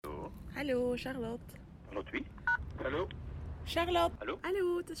Hallo, Charlotte. Hallo, wie? Hallo? Charlotte. Hallo?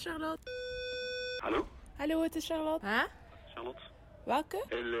 Hallo, het is Charlotte. Hallo? Hallo, het is Charlotte. Huh? Charlotte? Welke?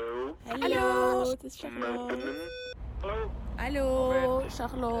 Hallo? Hallo, het is Charlotte. Hallo? Hallo,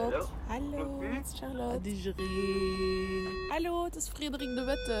 Charlotte. Hallo. Hallo, Wie? het is Charlotte. Hallo, het is Frederik de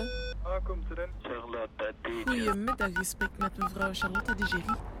Wette. Waar komt u dan? Charlotte, Goedemiddag, je spreekt met mevrouw Charlotte de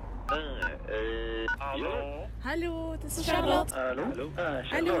Géry. Hallo? Hallo, het is Charlotte. Hallo? Hallo,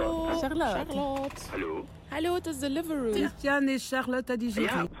 Charlotte. Charlotte. Hallo? Hallo, het is Deliveroo. Jan is Charlotte die Ja,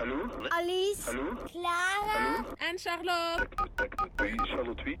 Géry. hallo? Alice, Hallo? Clara, En Charlotte. Wie?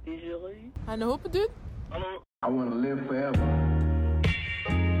 Charlotte, wie? Jerry? En hopen doen? Hallo? I want to live forever.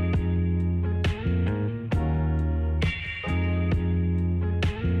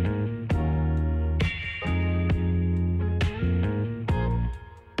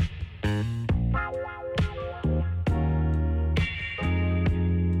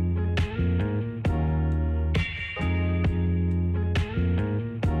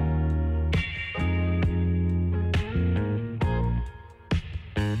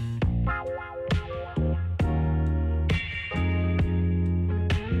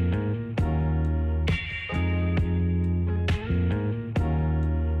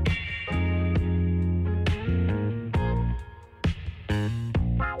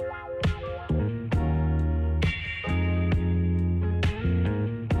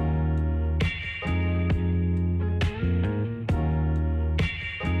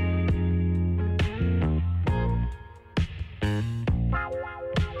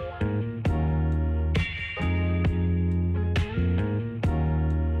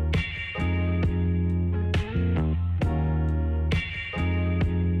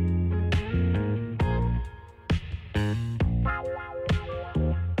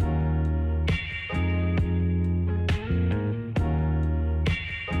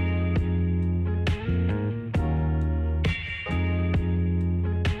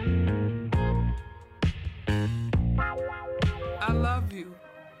 I love you.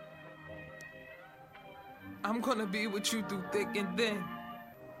 I'm gonna be with you through thick and thin.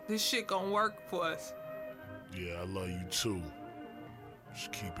 This shit gonna work for us. Yeah, I love you too.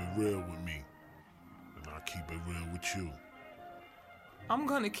 Just keep it real with me, and I'll keep it real with you. I'm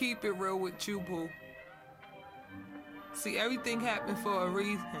gonna keep it real with you, boo. See, everything happened for a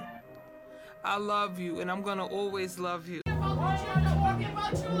reason. I love you, and I'm gonna always love you.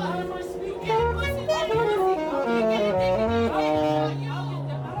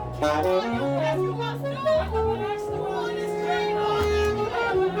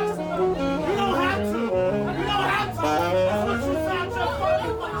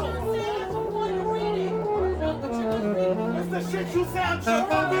 Shit you sound so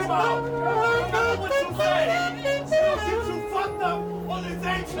fucking about. Remember what you said. She'll get you fucked up on this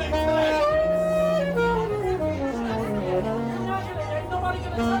A-Train today. Ain't nobody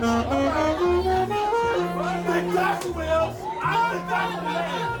gonna touch you. I think Dr. will. I think Dr.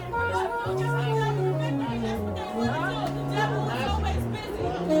 will. The devil is always busy.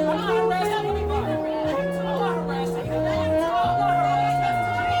 I'm not harassing anybody. I'm not harassing anybody.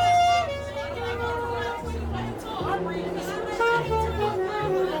 I'm reading this.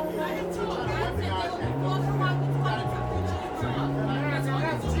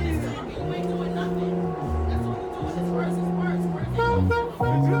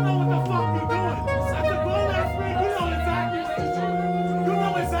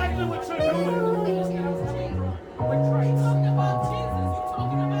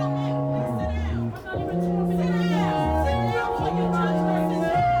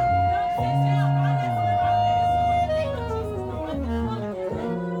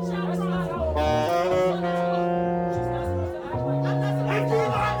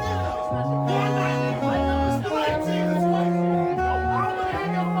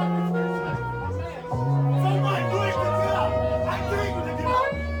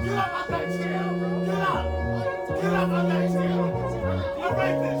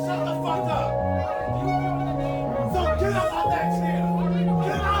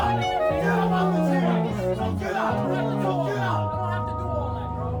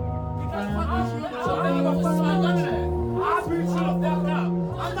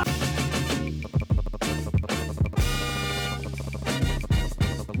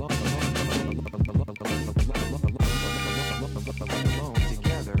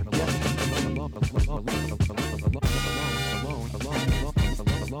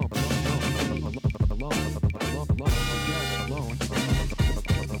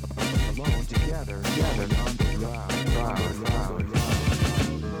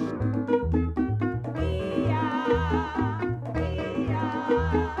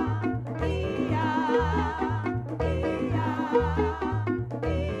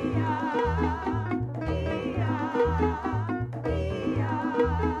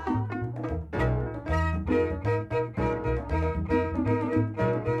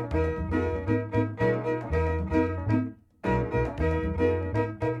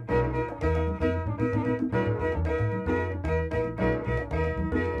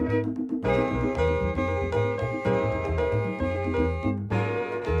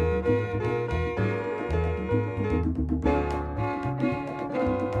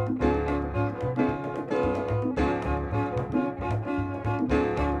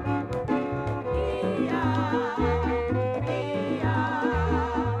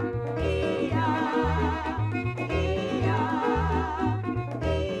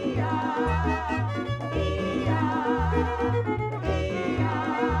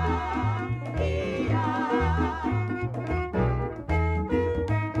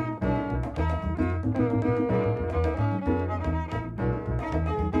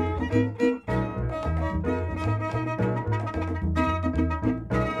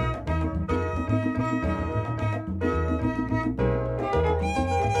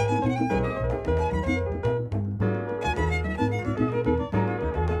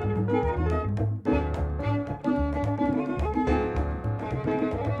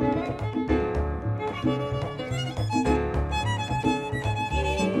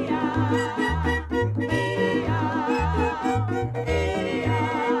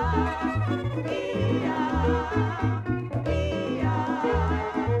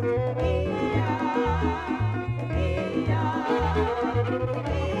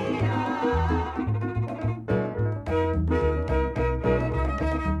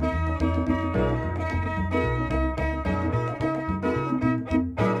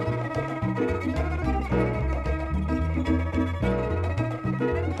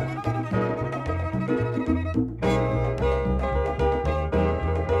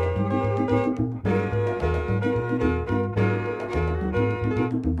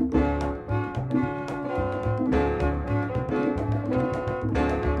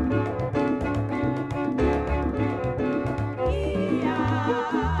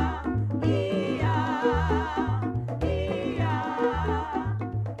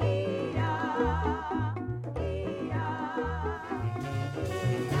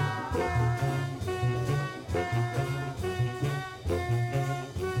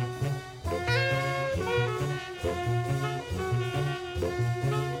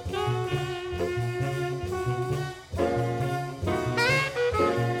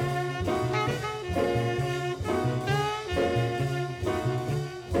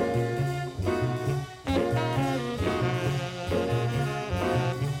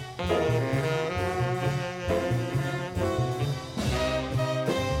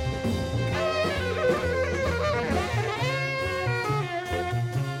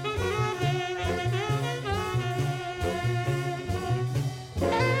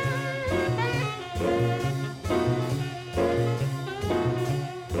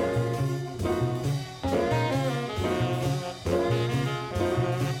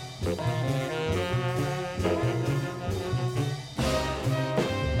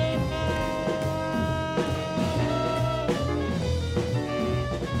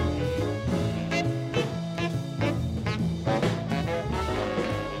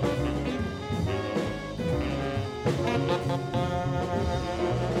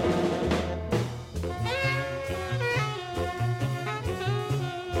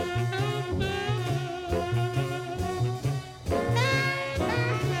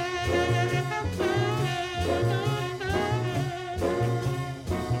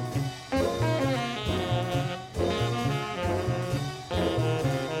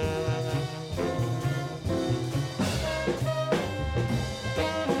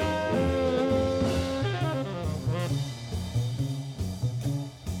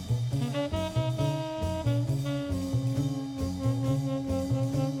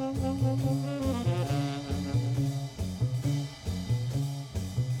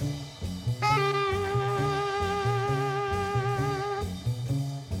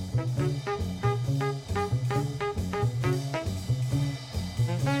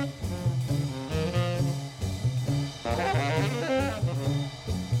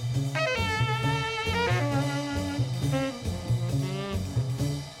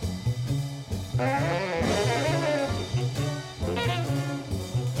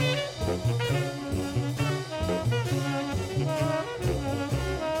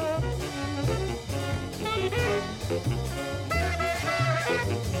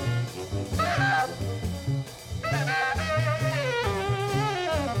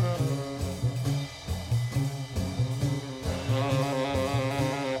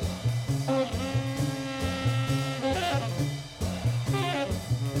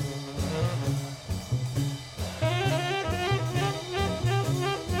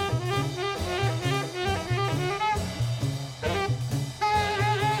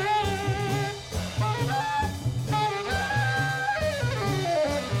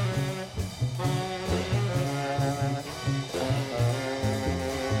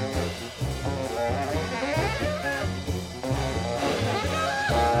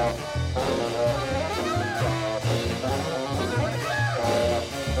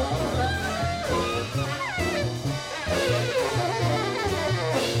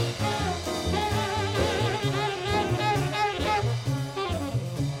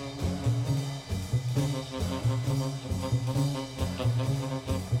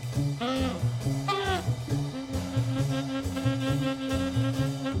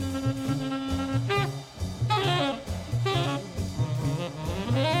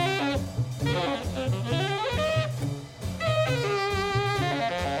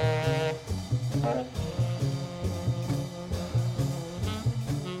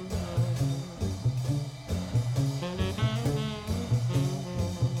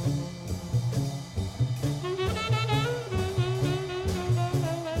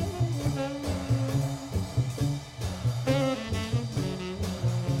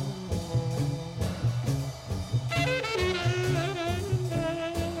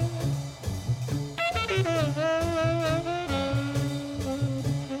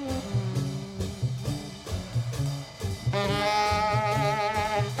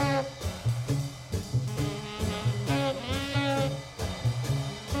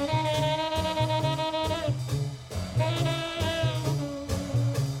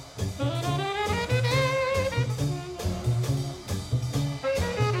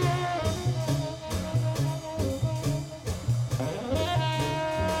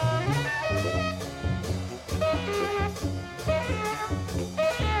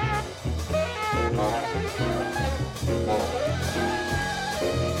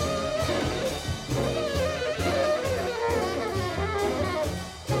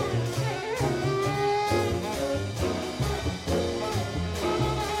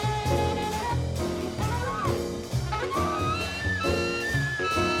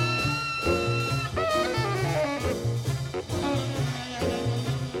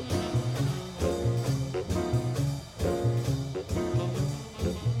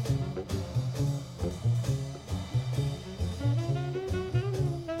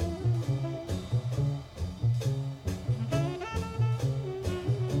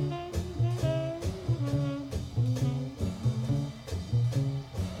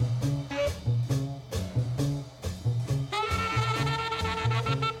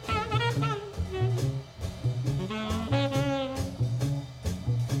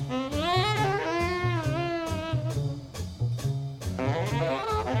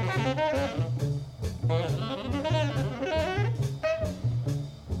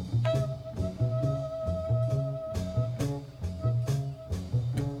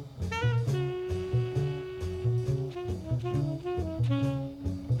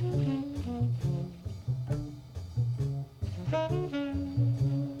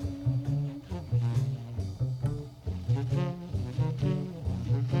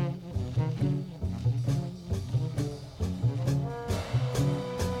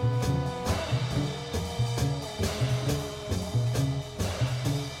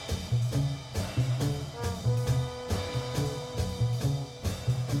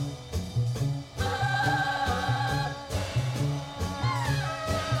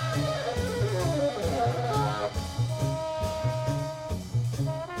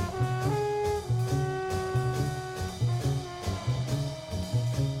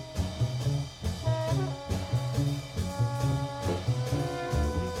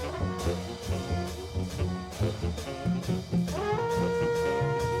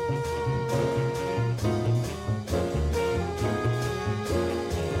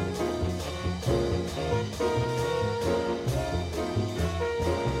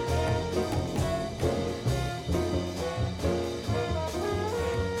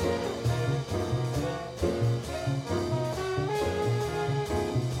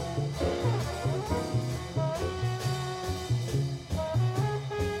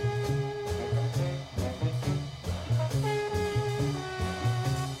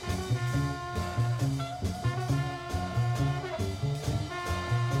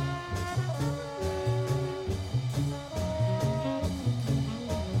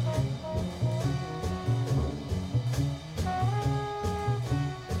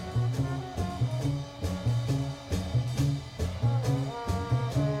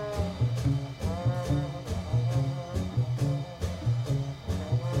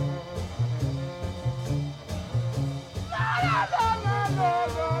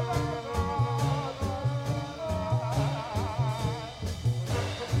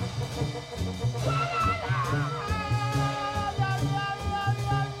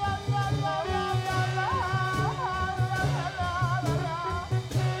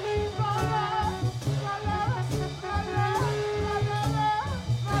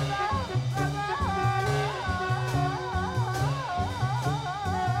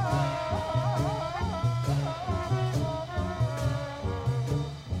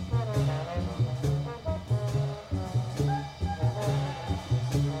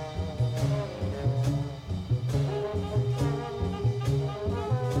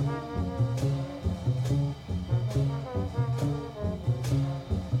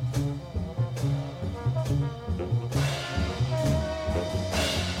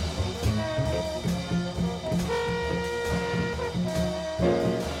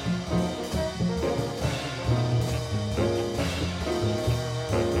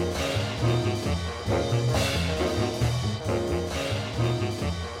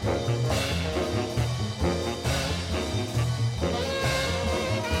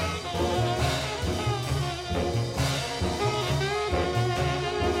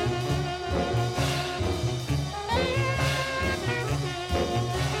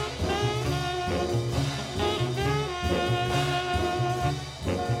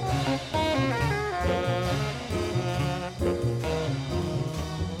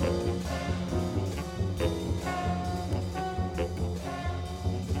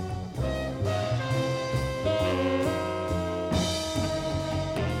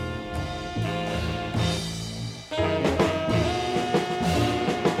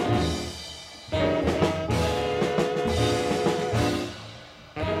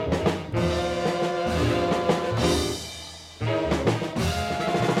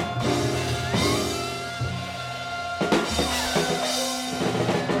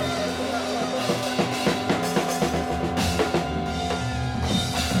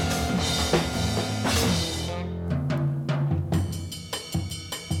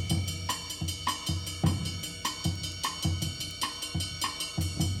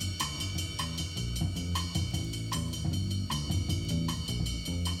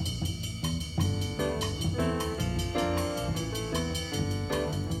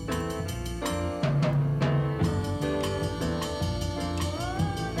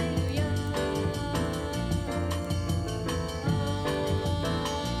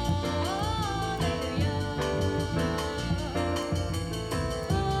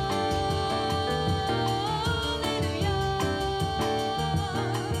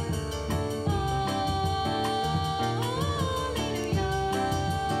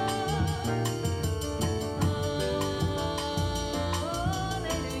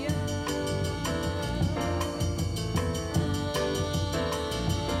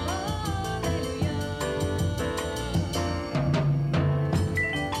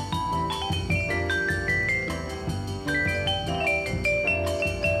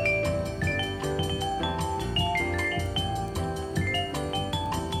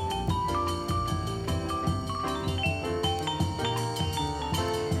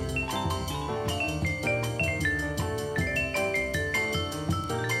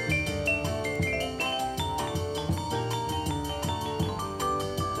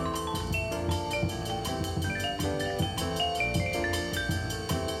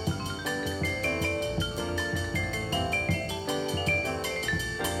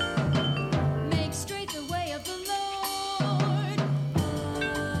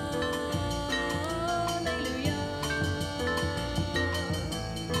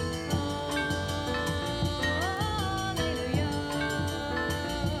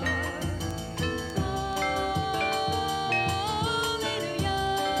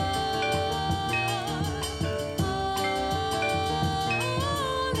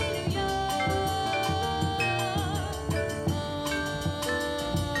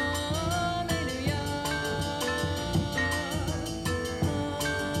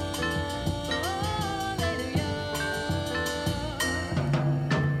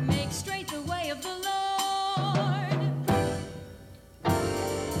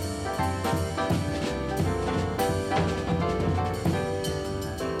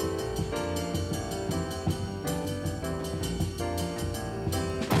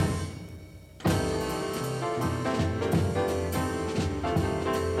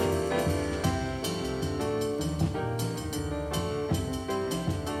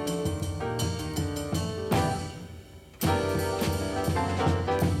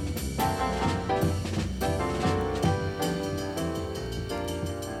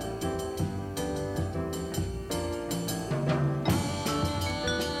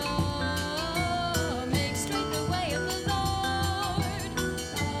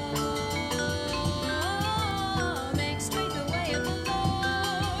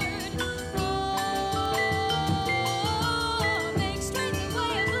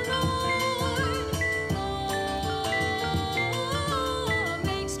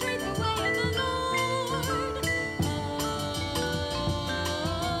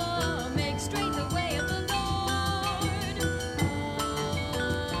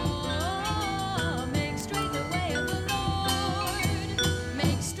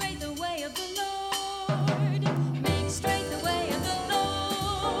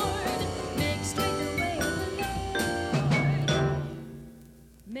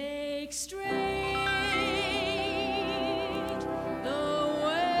 make straight the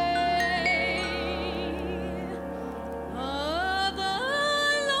way of the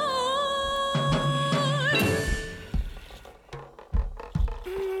Lord.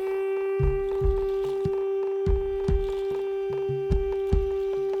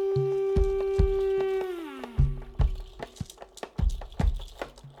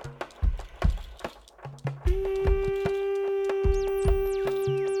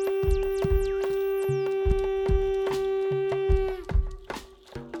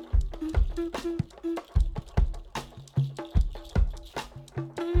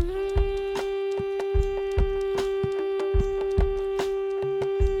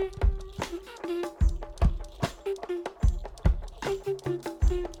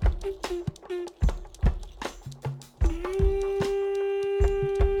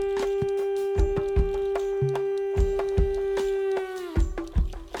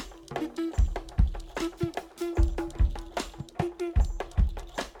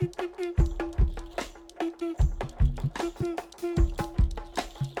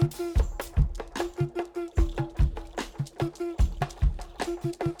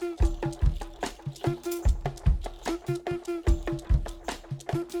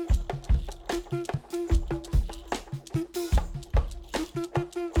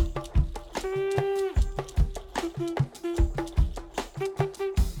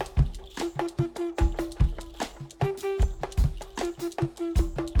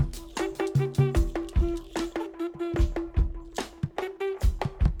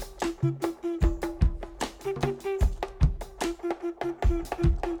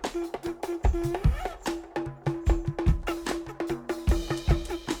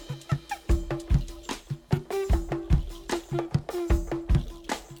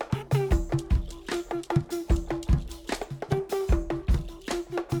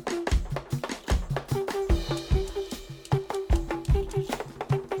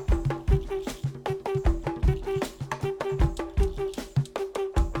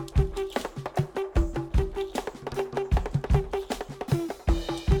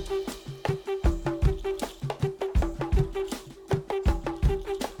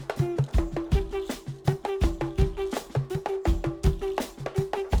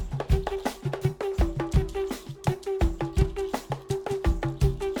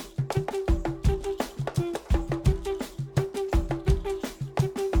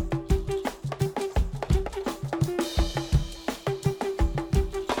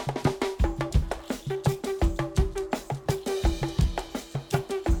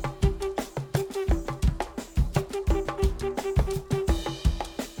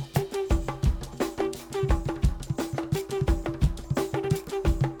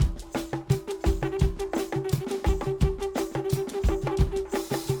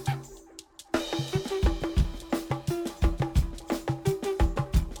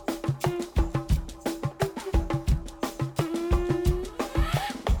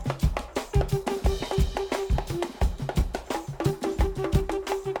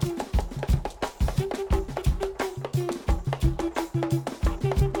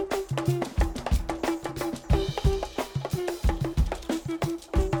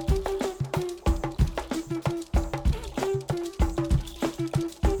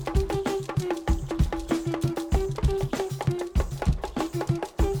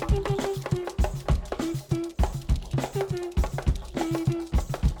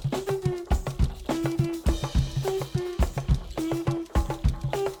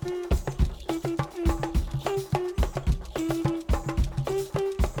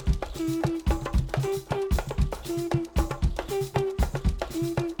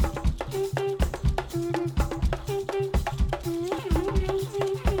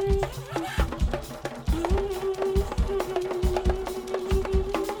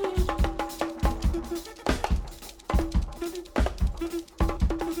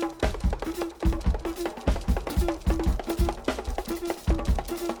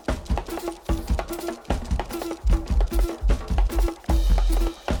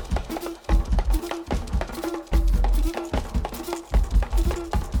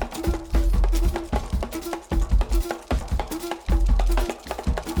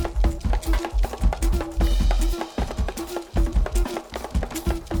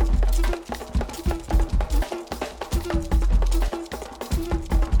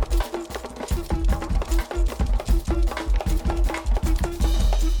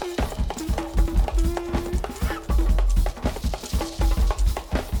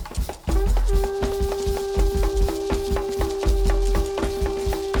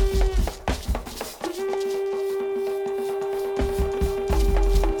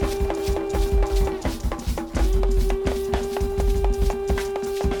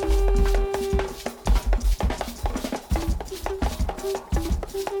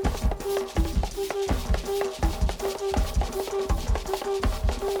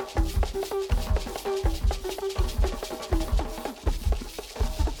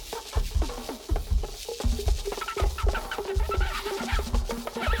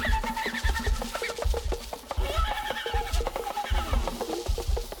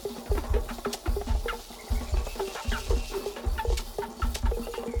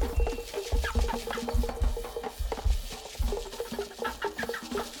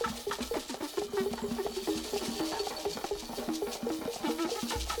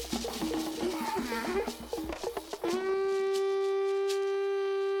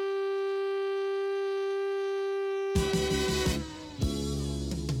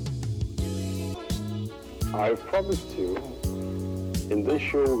 I promised you, in this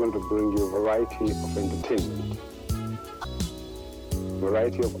show we're going to bring you a variety of entertainment,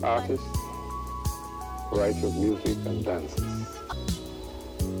 variety of artists, variety of music and dances.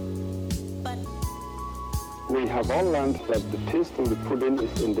 We have all learned that the taste of the pudding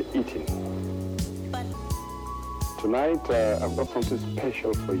is in the eating. Tonight, I've got something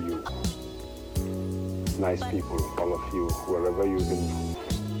special for you. Nice people, all of you, wherever you've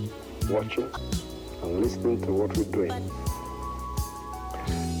been watching and listening to what we're doing.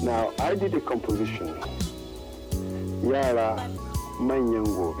 Now, I did a composition, Yara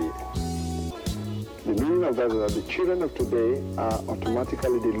Manyangobi. The meaning of that is that the children of today are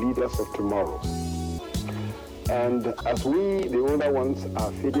automatically the leaders of tomorrow. And as we, the older ones,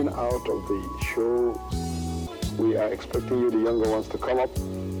 are fading out of the show, we are expecting you, the younger ones, to come up,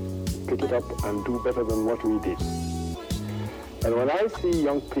 pick it up, and do better than what we did. And when I see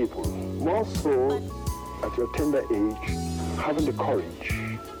young people, more so at your tender age, having the courage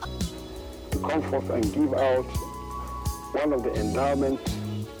to come forth and give out one of the endowments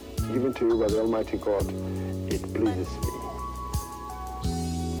given to you by the Almighty God, it pleases me.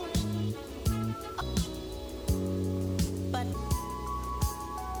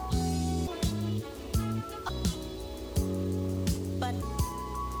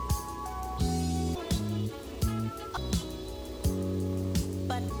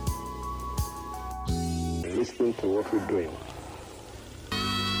 Listening to what we're doing.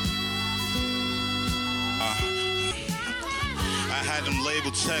 I had them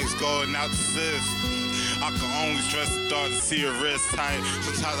label checks going out to sis. I could only stress the thought to see her wrist tight.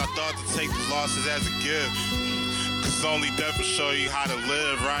 Sometimes I thought to take the losses as a gift. Cause only death will show you how to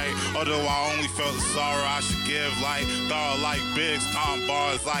live, right? Although I only felt the sorrow I should give, like thought like big stomp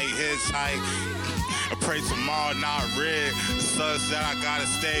bars like hitchhike. I pray tomorrow not red. Sucks that I gotta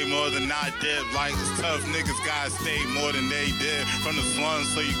stay more than I did. Like this tough niggas gotta stay more than they did. From the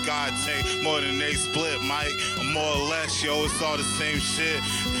slums, so you gotta take more than they split, Mike. Or more or less, yo, it's all the same shit.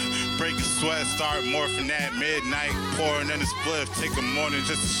 Breaking sweat, start morphing at midnight. Pouring in a spliff, take a morning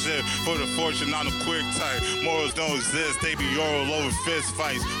just to shift. For the fortune on a quick type. Morals don't exist, they be oral over fist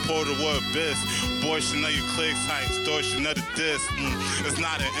fights. Pour the wood abyss. Abortion of your click type, extortion of the disc. It's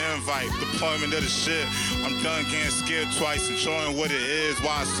not an invite, deployment of the shit. I'm done getting scared twice, enjoying what it is,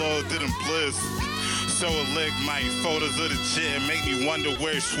 why I soul didn't bliss. So a lick, Mike, photos of the jit make me wonder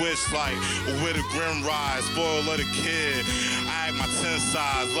where it switched like. With a grim ride, spoil of the kid. I act my 10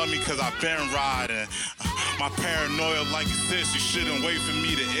 size, love me cause I been riding. My paranoia like you said, you shouldn't wait for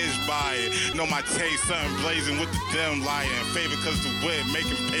me to itch by it. Know my taste, something blazing with the dim light. And favor cause the wit,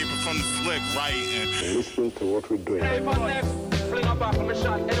 making paper from the slick writing. Listen to what we're doing. Hey, my next, fling up off from a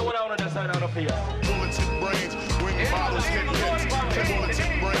shot. Anyone out on that side out of here? Lunatic brains, when bottles hit lips.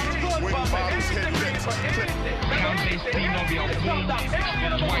 Lunatic brains, when bottles hit lips.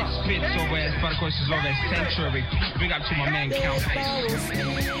 White spits over as Sparkos is over a century. Big up to my man Count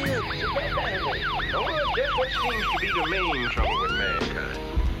What seems to be the main trouble with mankind?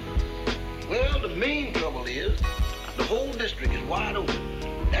 Well, the main trouble is the whole district is wide open.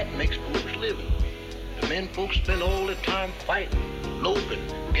 That makes folks living. The men folks spend all their time fighting, loafing,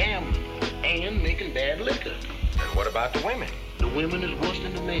 gambling, and making bad liquor. And what about the women? The women is worse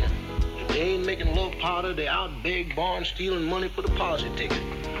than the men. If they ain't making love powder, they out big barn stealing money for the policy ticket.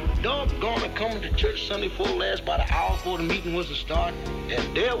 Doggone it, coming to church Sunday before last about an hour before the meeting was to start,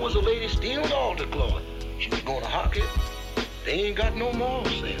 and there was a lady stealing the altar cloth. She was going to hock it. They ain't got no moral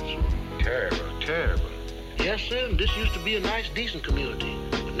sense. Terrible, terrible. Yes, sir, and this used to be a nice, decent community.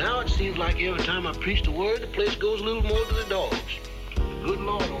 But now it seems like every time I preach the word, the place goes a little more to the dogs. The good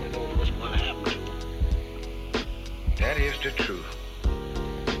Lord only knows what's going to happen to them. That is the truth.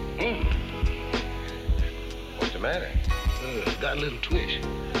 What's the matter? Got a little twitch.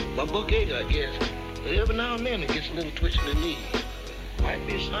 My buckache, I guess. But every now and then it gets a little twitch in the knee. Might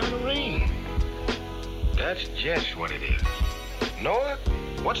be a sign of rain. That's just what it is. Noah,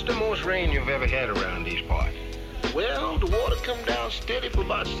 what's the most rain you've ever had around these parts? Well, the water come down steady for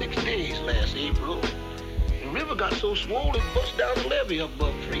about 6 days last April. The river got so swollen it bust down the levee up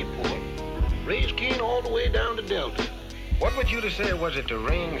above Freeport. Raised King all the way down to Delta. What would you to say was it to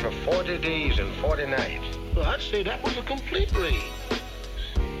rain for 40 days and 40 nights? Well, I'd say that was a complete rain.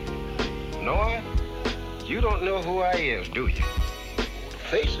 Noah, you don't know who I is, do you? The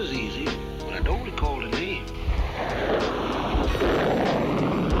face is easy, but I don't recall the name.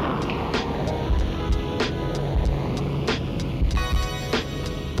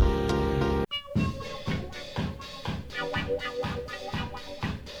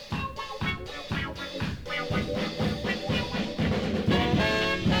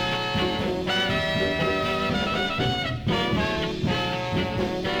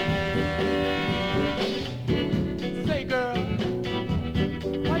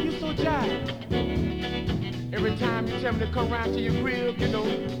 them to come round to your crib, you know,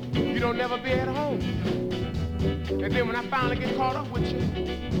 you don't never be at home. And then when I finally get caught up with you,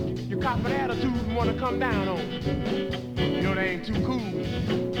 you cop an attitude and want to come down on me. You know, that ain't too cool.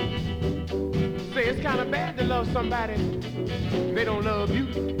 Say it's kind of bad to love somebody and they don't love you.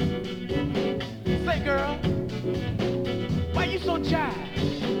 Say, girl, why you so shy?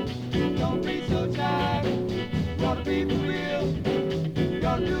 Don't be so shy. You ought to be for real. You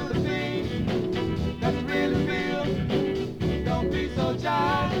ought to do the things that's really real. Don't be so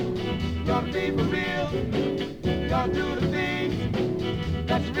shy. You ought to be for real. You ought to do the things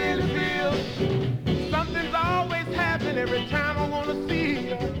that's really real. Something's always happening every time I want to see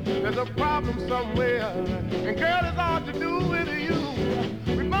you. There's a problem somewhere. And girl, it's all to do with you.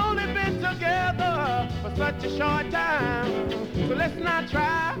 We've only been together for such a short time. So let's not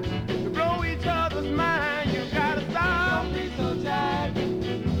try to blow each other's mind. You gotta stop. Don't be so tired.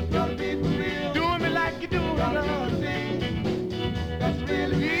 You gotta be for real. Doing me like you do, girl. That's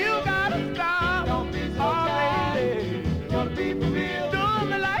really real. You gotta stop. Don't be so tired. You gotta be for real. Doing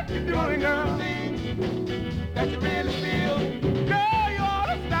me like you're doing, girl. That you really feel. Girl, you ought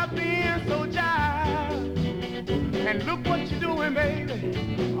to stop being so jive. And look what you're doing, baby.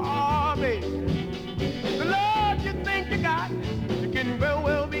 Oh, baby. The love you think you got, you can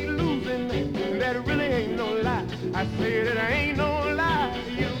well be losing. And that really ain't no lie. I say that ain't no lie.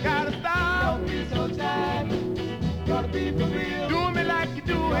 You gotta stop. Don't be so tired. Gotta be for real. Doing me like you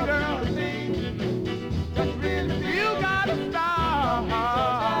doing, girl. That's really real. You gotta stop.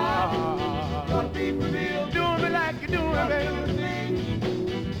 Gotta be for real. Doing me like you doing, baby.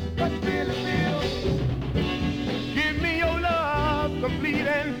 That's really real. Give me your love, complete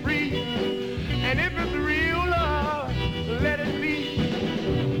and free. And if it's real love, let it be.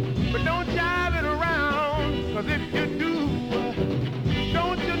 But don't jive it around, cause if you do,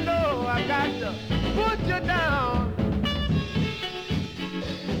 don't you know I got to put you down.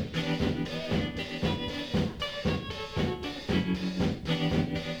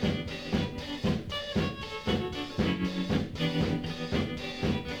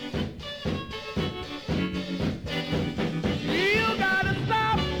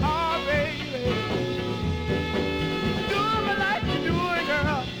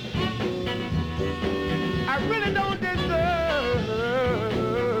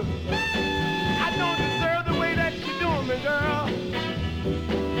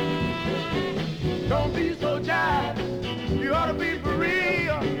 Don't be so jive. You ought to be for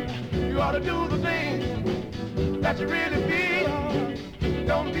real. You ought to do the things that you really feel.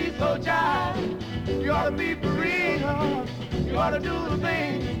 Don't be so jive. You ought to be for real. You ought to do the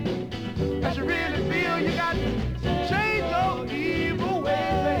things that you really feel. You got to change your evil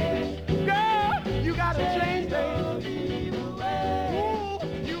ways. Girl, you got to change those evil ways.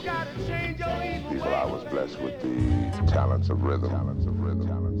 Ooh, you got to change your evil ways. People, I was blessed with the talents of rhythm.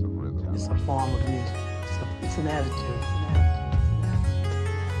 It's a form of music. It's an attitude.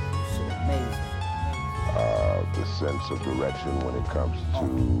 The sense of direction when it comes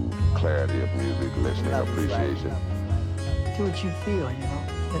to clarity of music, listening, appreciation. Do what you feel, you know,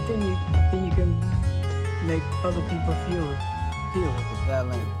 and then you can make other people feel it.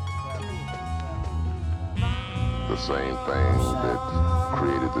 The same thing that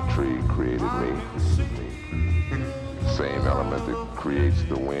created the tree created me. Same element that creates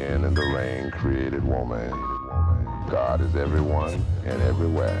the wind and the rain created woman. God is everyone and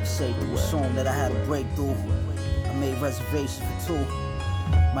everywhere. Safe to assume that I had a breakthrough. I made reservations for two.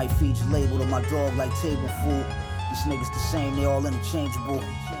 Might feed you labeled on my dog like table food. These niggas the same, they all interchangeable.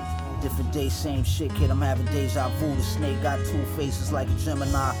 Different days, same shit, kid, I'm having deja vu. The snake got two faces like a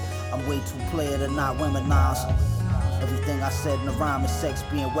Gemini. I'm way too player to not womanize. Everything I said in the rhyme is sex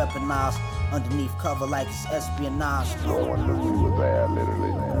being weaponized. Underneath cover like it's espionage. No one knew you were there,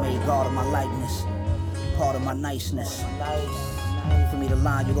 literally. I made God of my likeness, part of my niceness. For me to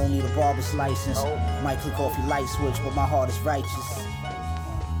line, you don't need a barber's license. Might click off your light switch, but my heart is righteous.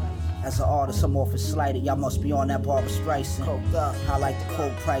 As an artist, I'm often slighted. Y'all must be on that Barbara Streisand. I like the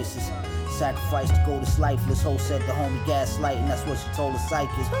cold prices. Sacrifice to go this lifeless. Ho said the homie gaslighting. That's what she told the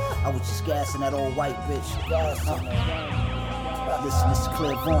psychics. I was just gassing that old white bitch. Listen, this is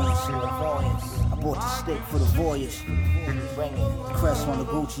clairvoyance. I bought the stick for the voyage. The crest on the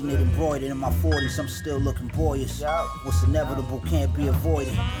Gucci knit embroidered. In my 40s, I'm still looking boyish. What's inevitable can't be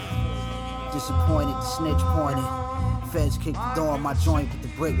avoided. Disappointed, the snitch pointed. Feds kicked the door on my joint, but the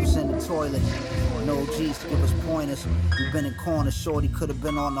brick was in the toilet. No G's to give us pointers. We've been in corners, shorty could have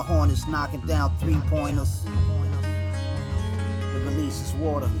been on the Hornets, knocking down 3-pointers. The release is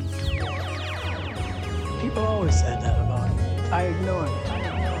water. People always said that about me. I ignored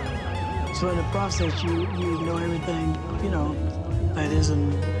it. So in the process, you know everything, that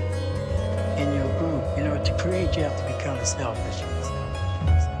isn't in your group. To create, you have to be kind of selfish.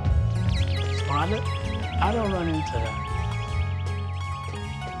 So I don't run into that.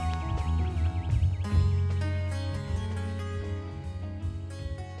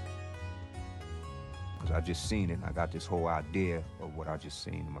 I just seen it, and I got this whole idea of what I just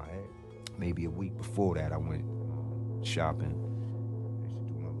seen in my head. Maybe a week before that, I went shopping. I used to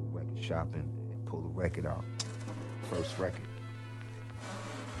do my little record shopping and pull the record out. First record.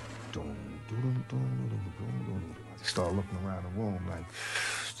 I just started looking around the room like,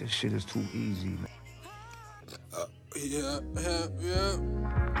 this shit is too easy, man. Yeah.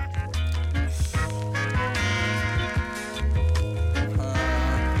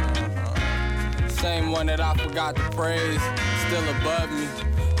 Same one that I forgot to praise, still above me.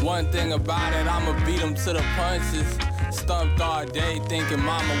 One thing about it, I'ma beat him to the punches. Stumped all day thinking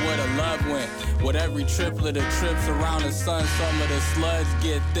mama where the love went. With every triplet of trips around the sun, some of the sludge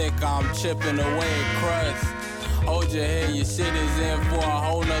get thick, I'm chipping away at crust. Hold your head, your shit is in for a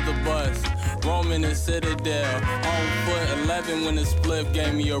whole nother bus. Roaming the Citadel, on foot 11 when the spliff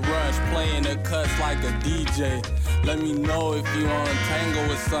gave me a rush. Playing the cuts like a DJ. Let me know if you on tango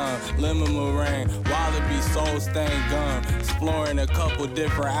with some lemon meringue, wallaby, soul stained gum. Exploring a couple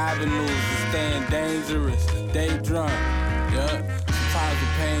different avenues and staying dangerous. Day drunk, yeah. Sometimes the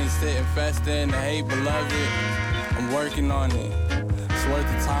pain sitting fester in the hate, beloved. I'm working on it. It's worth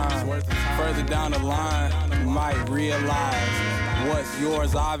the time. Further down the line, you might realize what's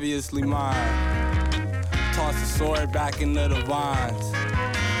yours, obviously mine. Toss the sword back into the vines.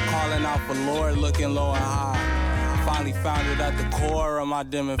 Calling out for Lord, looking low and high. Finally found it at the core of my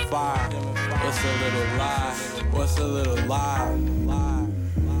dim and fire. What's a little lie? What's a little lie?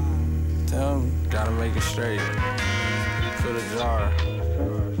 Tell me, gotta make it straight. Fill the jar,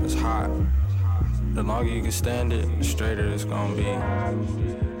 it's hot. The longer you can stand it, the straighter it's gonna be.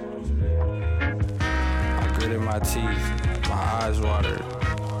 I gritted my teeth, my eyes watered,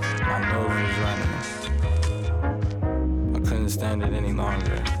 my nose was running. I couldn't stand it any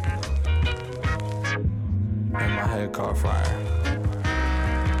longer. And my head caught fire.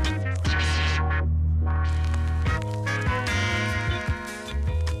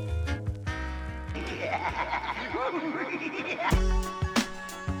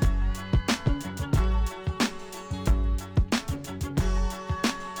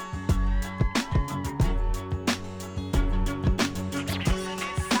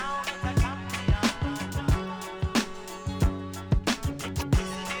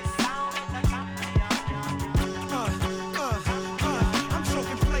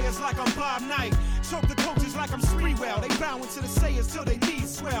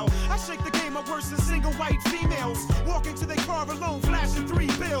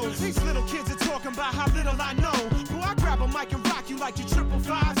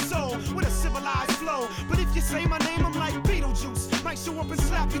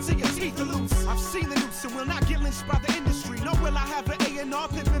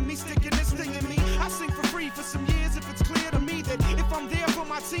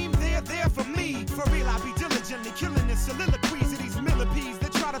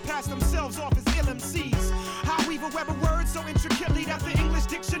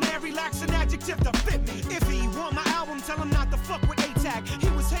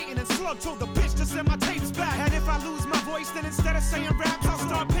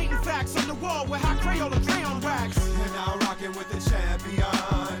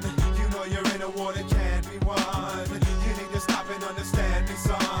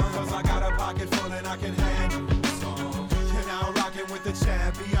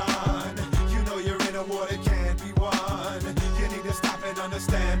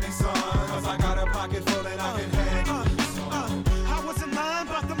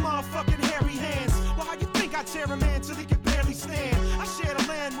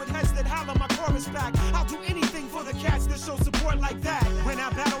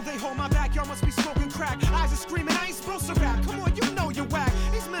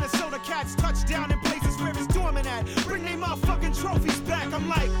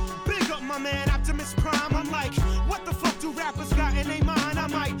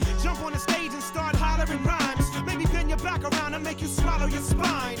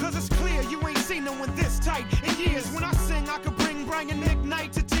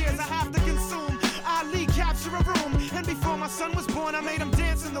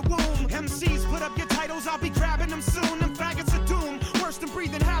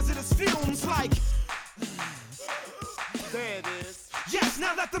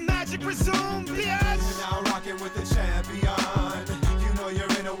 Now rocking with the champion. You know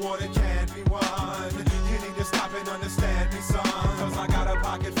you're in a war that can't be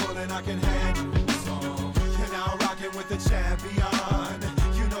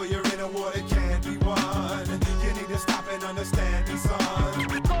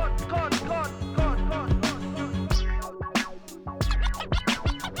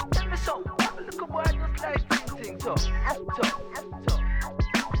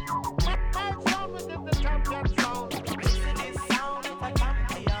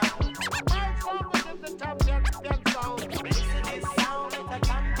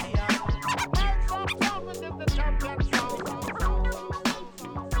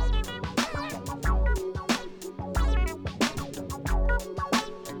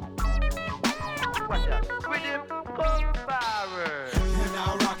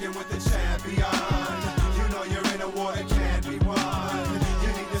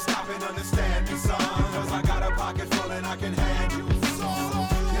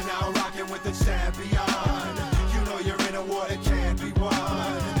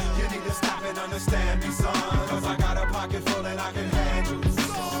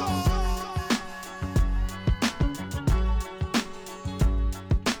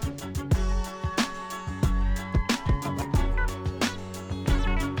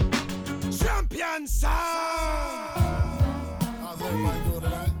One sound. How's everybody doing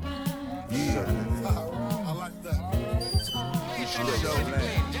tonight? Yeah. I like that.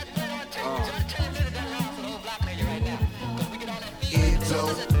 Endo,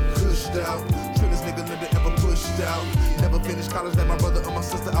 cushed out. Trillest nigga never ever pushed out. Never finished college like my brother or my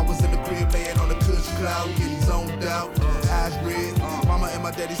sister. I was in the crib laying on the cush cloud, getting zoned out. Eyes red. Mama and my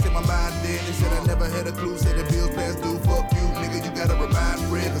daddy said my mind dead. They said I never had a clue. Said the bills past due. Fuck you, nigga. You gotta remind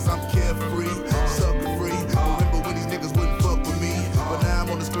Fred, cause I'm carefree, sucker free. Remember when these niggas wouldn't fuck with me? But now I'm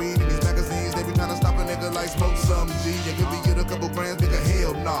on the screen in these magazines. They be trying to stop a nigga like smoke some G. You give me a couple grams, nigga.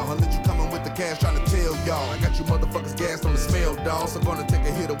 Hell nah. Unless you coming with the cash trying to tell y'all. I got you motherfuckers gassed on the smell, dawg. So gonna take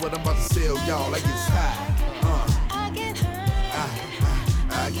a hit of what I'm about to sell y'all. Like it's high. I get high.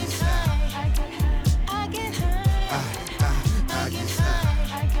 I get high. I get high. I get high.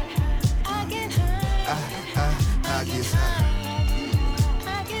 I get high. I get high.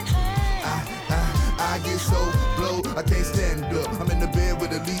 I get so blow, I can't stand up. I'm in the bed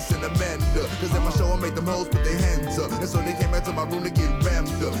with Elise and Amanda. Cause at my show I make them hoes put their hands up. And so they came back to my room to get rammed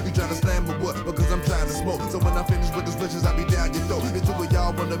up. You tryna slam or what? Because I'm trying to smoke. So when I finish with the switches, I be down your throat. It's two of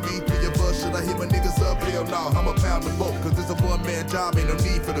y'all wanna be through your bus. Should I hit my niggas up? Hell no, I'm a pound of both. Cause it's a one-man job, ain't no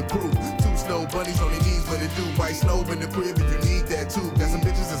need for the crew. Two snow bunnies on their knees, what it do? White snow in the crib if you need that too. Got some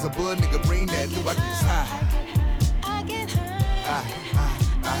bitches that's a bud, nigga, bring that too. I get high. I get high.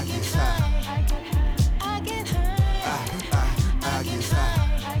 I get high. I get high. I get high.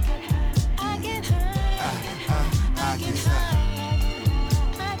 I get high. I get high.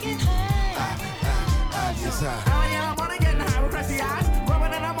 Oh yeah, I'm on getting high with crusty eyes.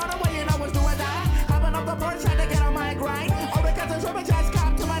 Growing and I'm on the way and I was doing that. Hopping up the porch, trying to get on my grind. Oh, because the triple just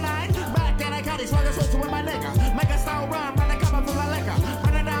cop to my nine. Back then I got these swagger switch with my nigga. Make a style run, running cover for my liquor.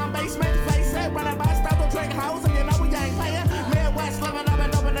 Running down basement, face it, running by style to drink house, and you know we ain't playing. Midwest living up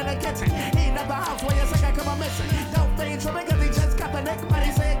and open in the kitchen. Heating up the house where you think I come on missing. Don't think tripping cause he just got the nick, but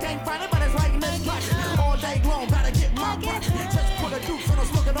he say he can't find it, but it's right in this pocket. All day long, gotta get my pocket. Just put a juice and I'm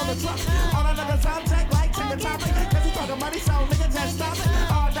smoking on the truck. On another sound check, like check the topic. Cause you talking money, so nigga just stop it.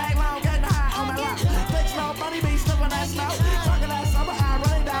 All day long, getting high on my lap. Bitch, no money, be slipping that snow. Talking that summer, I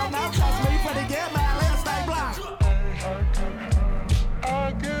run it down now. Trust me, for the gear, man, let's stay blind.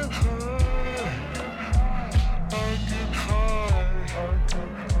 I get high. I get high.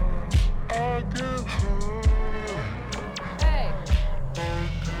 I get high. Hey.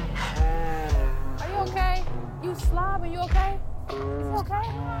 Are you okay? You slob, are you okay? You okay?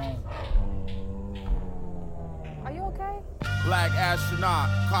 Are you okay? Black astronaut,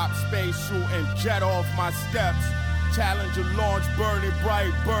 cop spacesuit and jet off my steps. Challenger launch, burning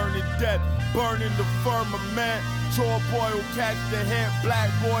bright, burning death, burning the firmament. Chore boy will catch the hint,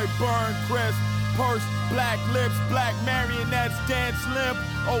 black boy burn crisp. Purse, black lips, black marionettes dance limp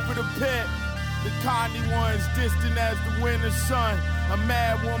over the pit. The Connie ones distant as the winter sun. A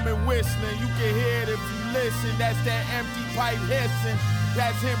mad woman whistling, you can hear it if you listen. That's that empty pipe hissing.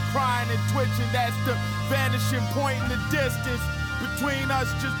 That's him crying and twitching. That's the vanishing point in the distance. Between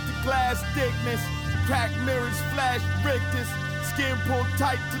us, just the glass thickness. Cracked mirrors flash Richter's. Skin pulled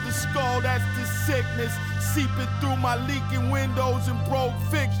tight to the skull, that's the sickness. Seeping through my leaking windows and broke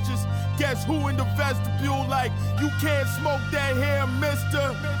fixtures. Guess who in the vestibule like, you can't smoke that hair,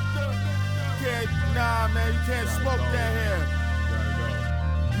 mister. Nah, man, you can't smoke that hair.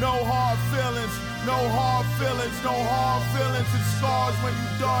 No hard feelings, no hard feelings, no hard feelings. It's scars when you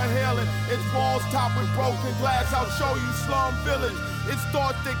done healing. It's walls topped with broken glass. I'll show you slum village. It's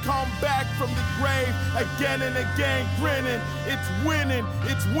thoughts that come back from the grave again and again, grinning. It's winning,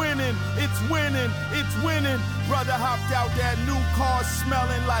 it's winning, it's winning, it's winning. Brother hopped out that new car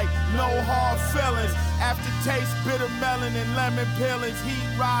smelling like no hard feelings. Aftertaste, bitter melon and lemon peelings. Heat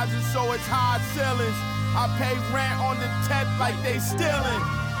rising, so it's high ceilings. I pay rent on the 10th like they stealing.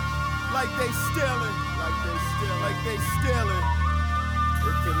 Like they stealing. Like they stealing. Like they stealing.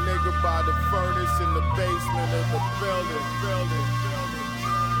 It's a nigga by the furnace in the basement of the building.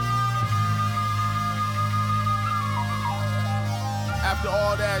 After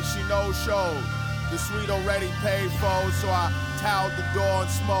all that, she no-showed. The suite already paid for, so I toweled the door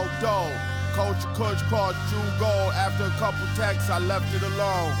and smoked dough. Coach Kush crossed Drew Gold. After a couple texts, I left it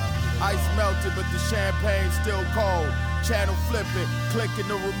alone. Ice melted, but the champagne's still cold. Channel flipping, clicking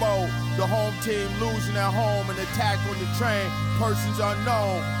the remote. The home team losing at home, an attack on the train. Persons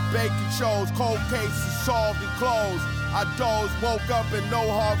unknown, baking shows, cold cases solved and closed. I dozed, woke up and no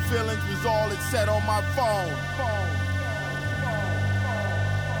hard feelings was all it said on my phone.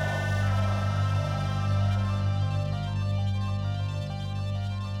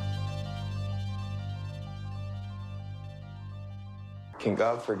 Can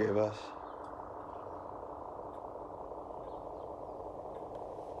God forgive us?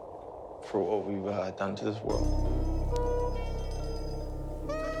 for what we've done to this world.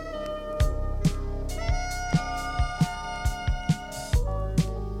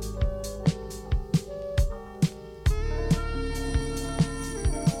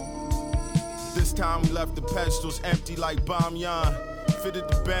 This time we left the pedestals empty like Bamyan. Fitted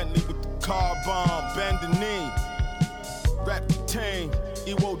the Bentley with the car bomb. Bend the knee. Rap the team.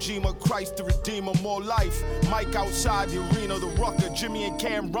 Iwo Jima, Christ the Redeemer, more life. Mike outside the arena, the rucker. Jimmy and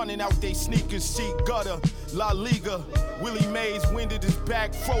Cam running out they sneakers, seat gutter. La Liga, Willie Mays winded his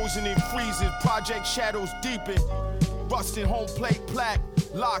back, frozen in freezes. Project shadows deepen, rusting home plate plaque.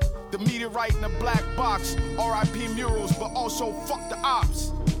 Locked, the meteorite in a black box. R.I.P. murals, but also fuck the ops.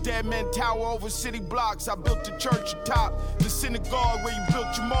 Dead men tower over city blocks. I built the church atop the synagogue where you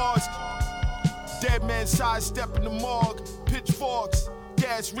built your mosque. Dead men sidestepping the morgue. Pitchforks,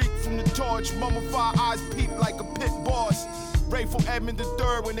 gas reek from the torch. Mummified eyes peep like a pit boss. Ray for Edmund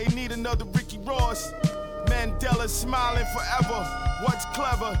III when they need another Ricky Ross. Mandela smiling forever. What's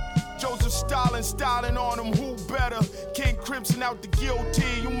clever? Joseph Stalin styling on him. Who better? King Crimson out the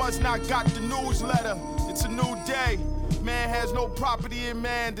guillotine. You must not got the newsletter. It's a new day. Man has no property in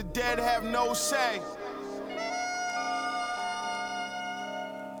man. The dead have no say.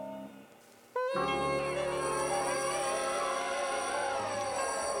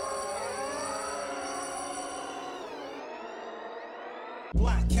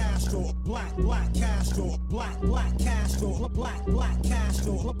 Black Castro, black Castro, black Castro, black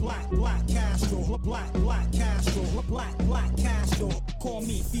Castro, black Castro, black Castro, black Castro. Call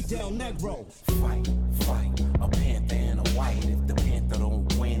me Fidel Negro. Fight, a panther and a white. If the panther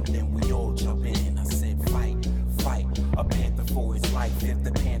don't win, then we all jump in. I said fight, a panther for his life. If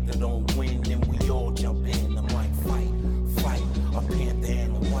the panther don't win, then we all jump in. I'm like fight, a panther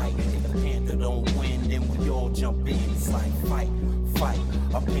and a white. If the panther don't win, then we all jump in. It's like fight,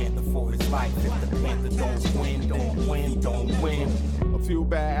 a panther for his life. If the panther don't win, don't win. A few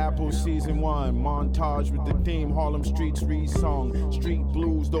bad apples, season 1. Montage with the theme, Harlem Streets re-sung. Street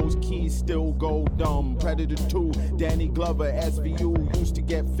blues, those keys still go dumb. Predator 2, Danny Glover, SVU. Used to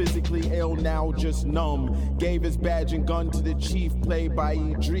get physically ill, now just numb. Gave his badge and gun to the chief, played by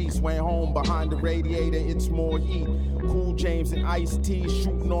Idris. Went home behind the radiator, it's more heat. Cool James and Ice-T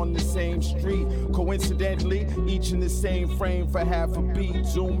shooting on the same street. Coincidentally, each in the same frame for half a beat.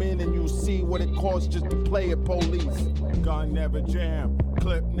 Zoom in and you'll see what it costs just to play at police. Gun never jam,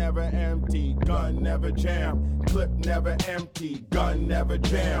 clip never empty. Gun never jam, clip never empty. Gun never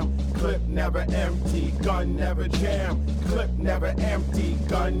jam, clip never empty. Gun never jam, clip never empty.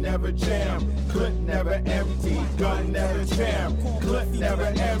 Gun never jam, clip never empty. Gun never jam, clip never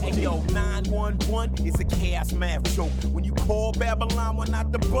empty. Hey yo, 911 is a chaos math show. When you call Babylon, we're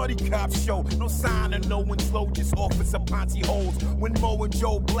not the buddy cop show. No sign of no one slow, just Officer Ponty holes. When Mo and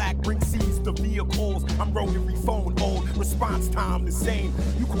Joe Black bring seeds to vehicles, I'm rotary phone old. Response time the same.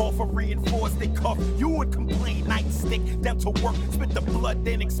 You call for reinforced, they cuff you and complain. Nightstick, them to work, spit the blood,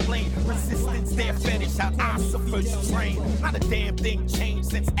 then explain. Resistance, their fetish, how ossifers train. Not a damn thing changed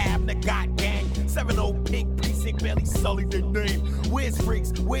since Abner got gang. 7-0 Pig Precinct barely sullied their name. Where's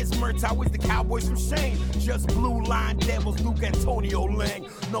Riggs? Where's Murtaugh? Where's the Cowboys from Shane? Just blue line devils, Luke Antonio Lang.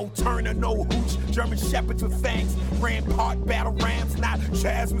 No Turner, no Hooch, German Shepherds with fangs. Rampart battle rams, not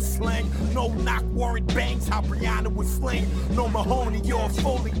Chaz with slang. No knock warrant bangs, how Brianna was slain. No Mahoney, you're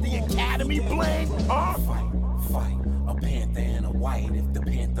Foley, the Academy blame. Fight, a panther and a white. If the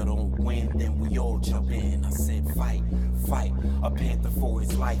panther don't win, then we all jump in. I said fight, a panther for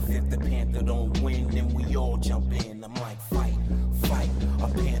his life. If the panther don't win, then we all jump in. I'm like fight, a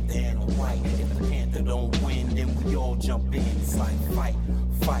panther and a white. If the panther don't win, then we all jump in. It's like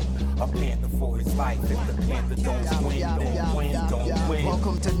fight, a panther for his life. If the panther don't win.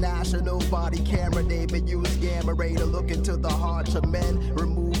 Welcome to National Body Camera Day, but use gamma ray to look into the hearts of men.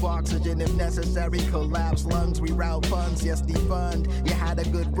 Remove oxygen if necessary, collapse lungs, reroute funds, yes defund. You had a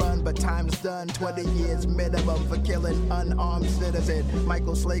good run, but time's done. 20 years minimum for killing unarmed citizen.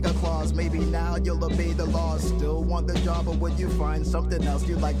 Michael Slager clause, maybe now you'll obey the laws. Still want the job, but would you find something else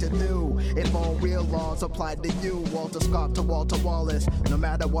you'd like to do? If all real laws applied to you, Walter Scott to Walter Wallace. No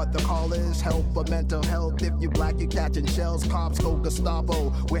matter what the call is, help or mental health. If you black, you catching shells. Cops go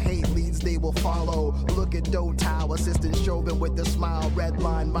Gestapo. Where hate leads, they will follow. Look at Doe Tower, Assistant Chauvin with the smile. Red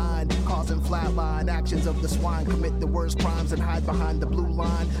line mind, causing flatline. Actions of the swine, commit the worst crimes and hide behind the blue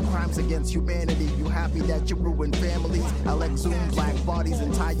line. Crimes against humanity. You happy that you ruined families? I'll exhume black bodies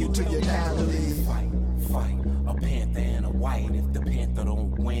and tie you to your casualties. Fight, a panther and a white. If the panther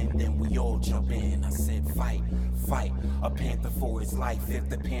don't win, then we all jump in. I said fight, a panther for his life. If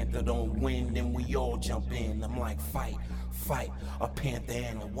the panther don't win, then we all jump in. I'm like fight, fight. A panther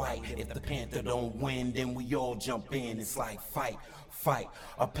and a white. If the panther don't win, then we all jump in. It's like fight, fight.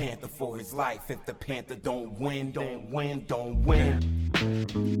 A panther for his life. If the panther don't win, don't win, don't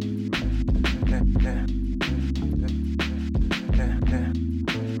win.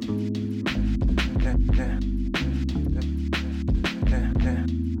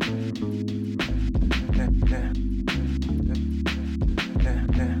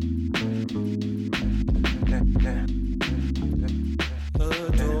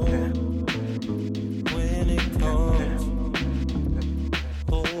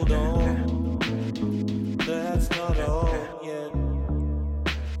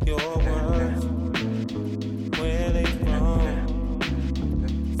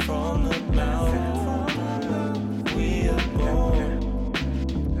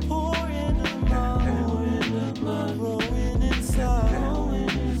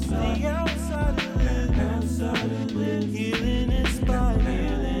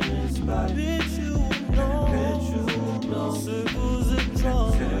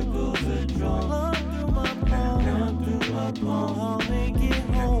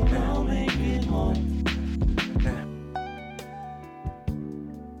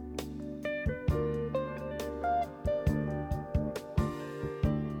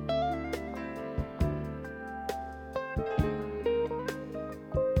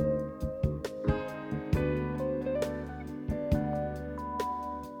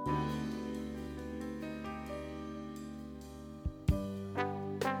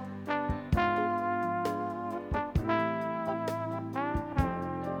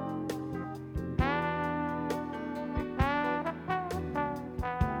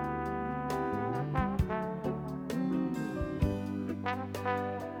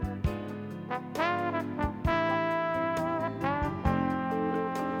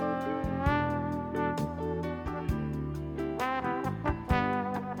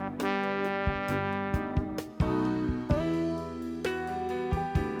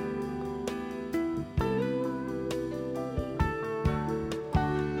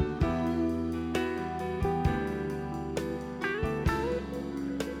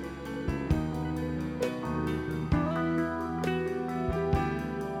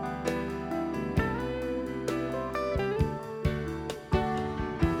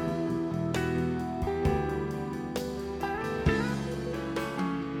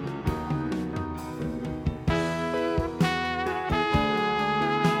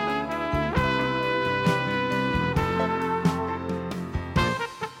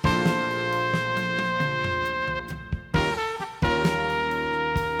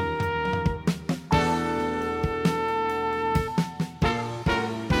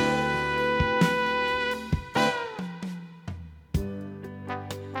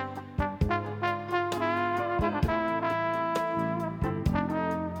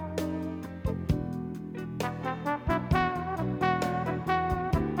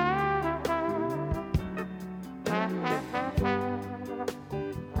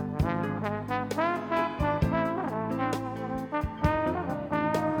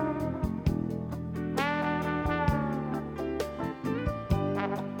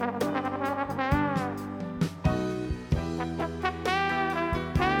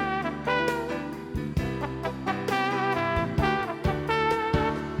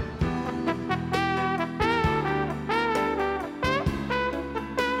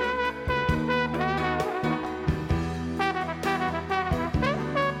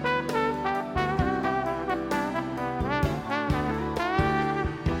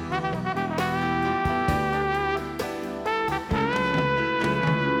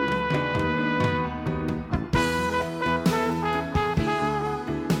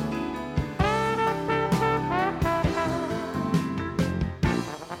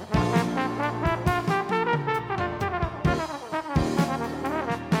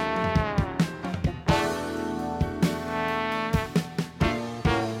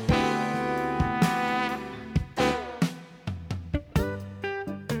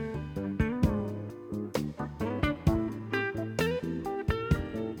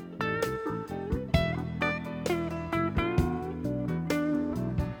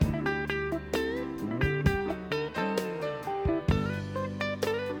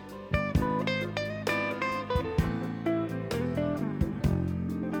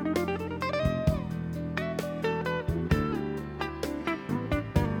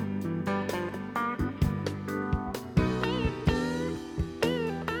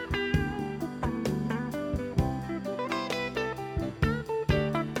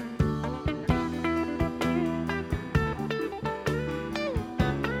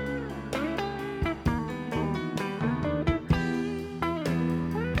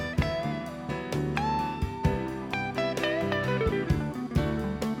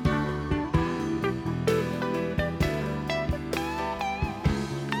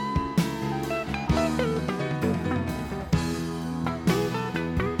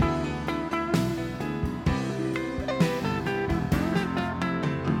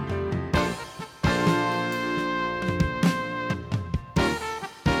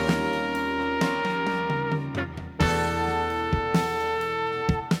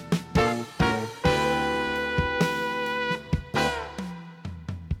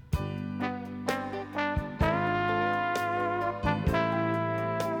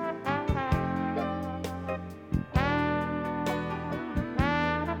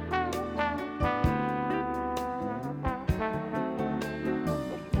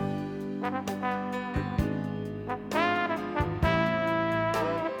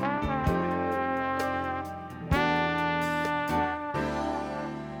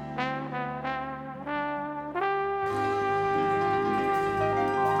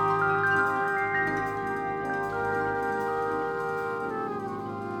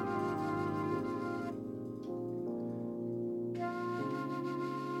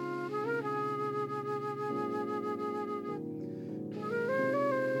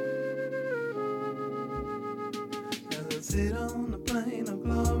 sit on the plane of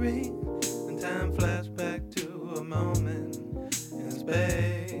glory, and time flash back to a moment in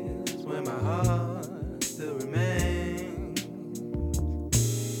space where my heart still remains.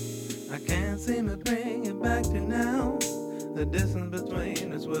 I can't seem to bring it back to now. The distance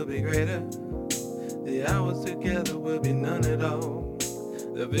between us will be greater. The hours together will be none at all.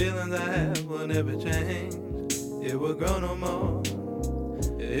 The feelings I have will never change. It will grow no more.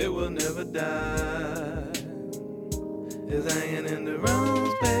 It will never die. It's hanging in the wrong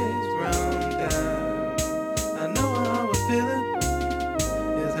space, wrong time. I know how I was feeling.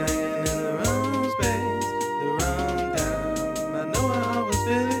 It's hanging in the wrong space, the wrong time. I know how I was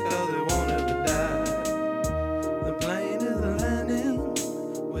feeling, cause it won't ever die. The plane is landing.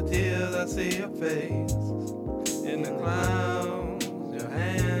 With tears I see your face. In the clouds, your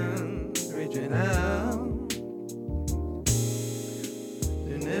hands reaching out.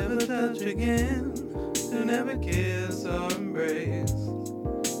 To never touch again, to never kiss or embrace.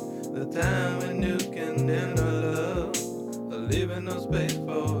 The time when you can end our love, or leaving no space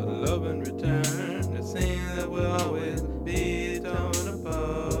for love in return. It seems that we'll always be torn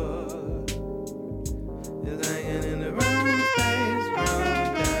apart. It's hanging in the wrong space,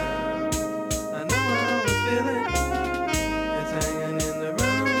 wrong time. I know how I was feeling. It's hanging in the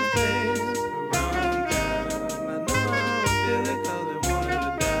wrong space, wrong time. I know how I was feeling, cause it won't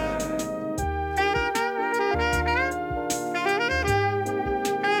ever die.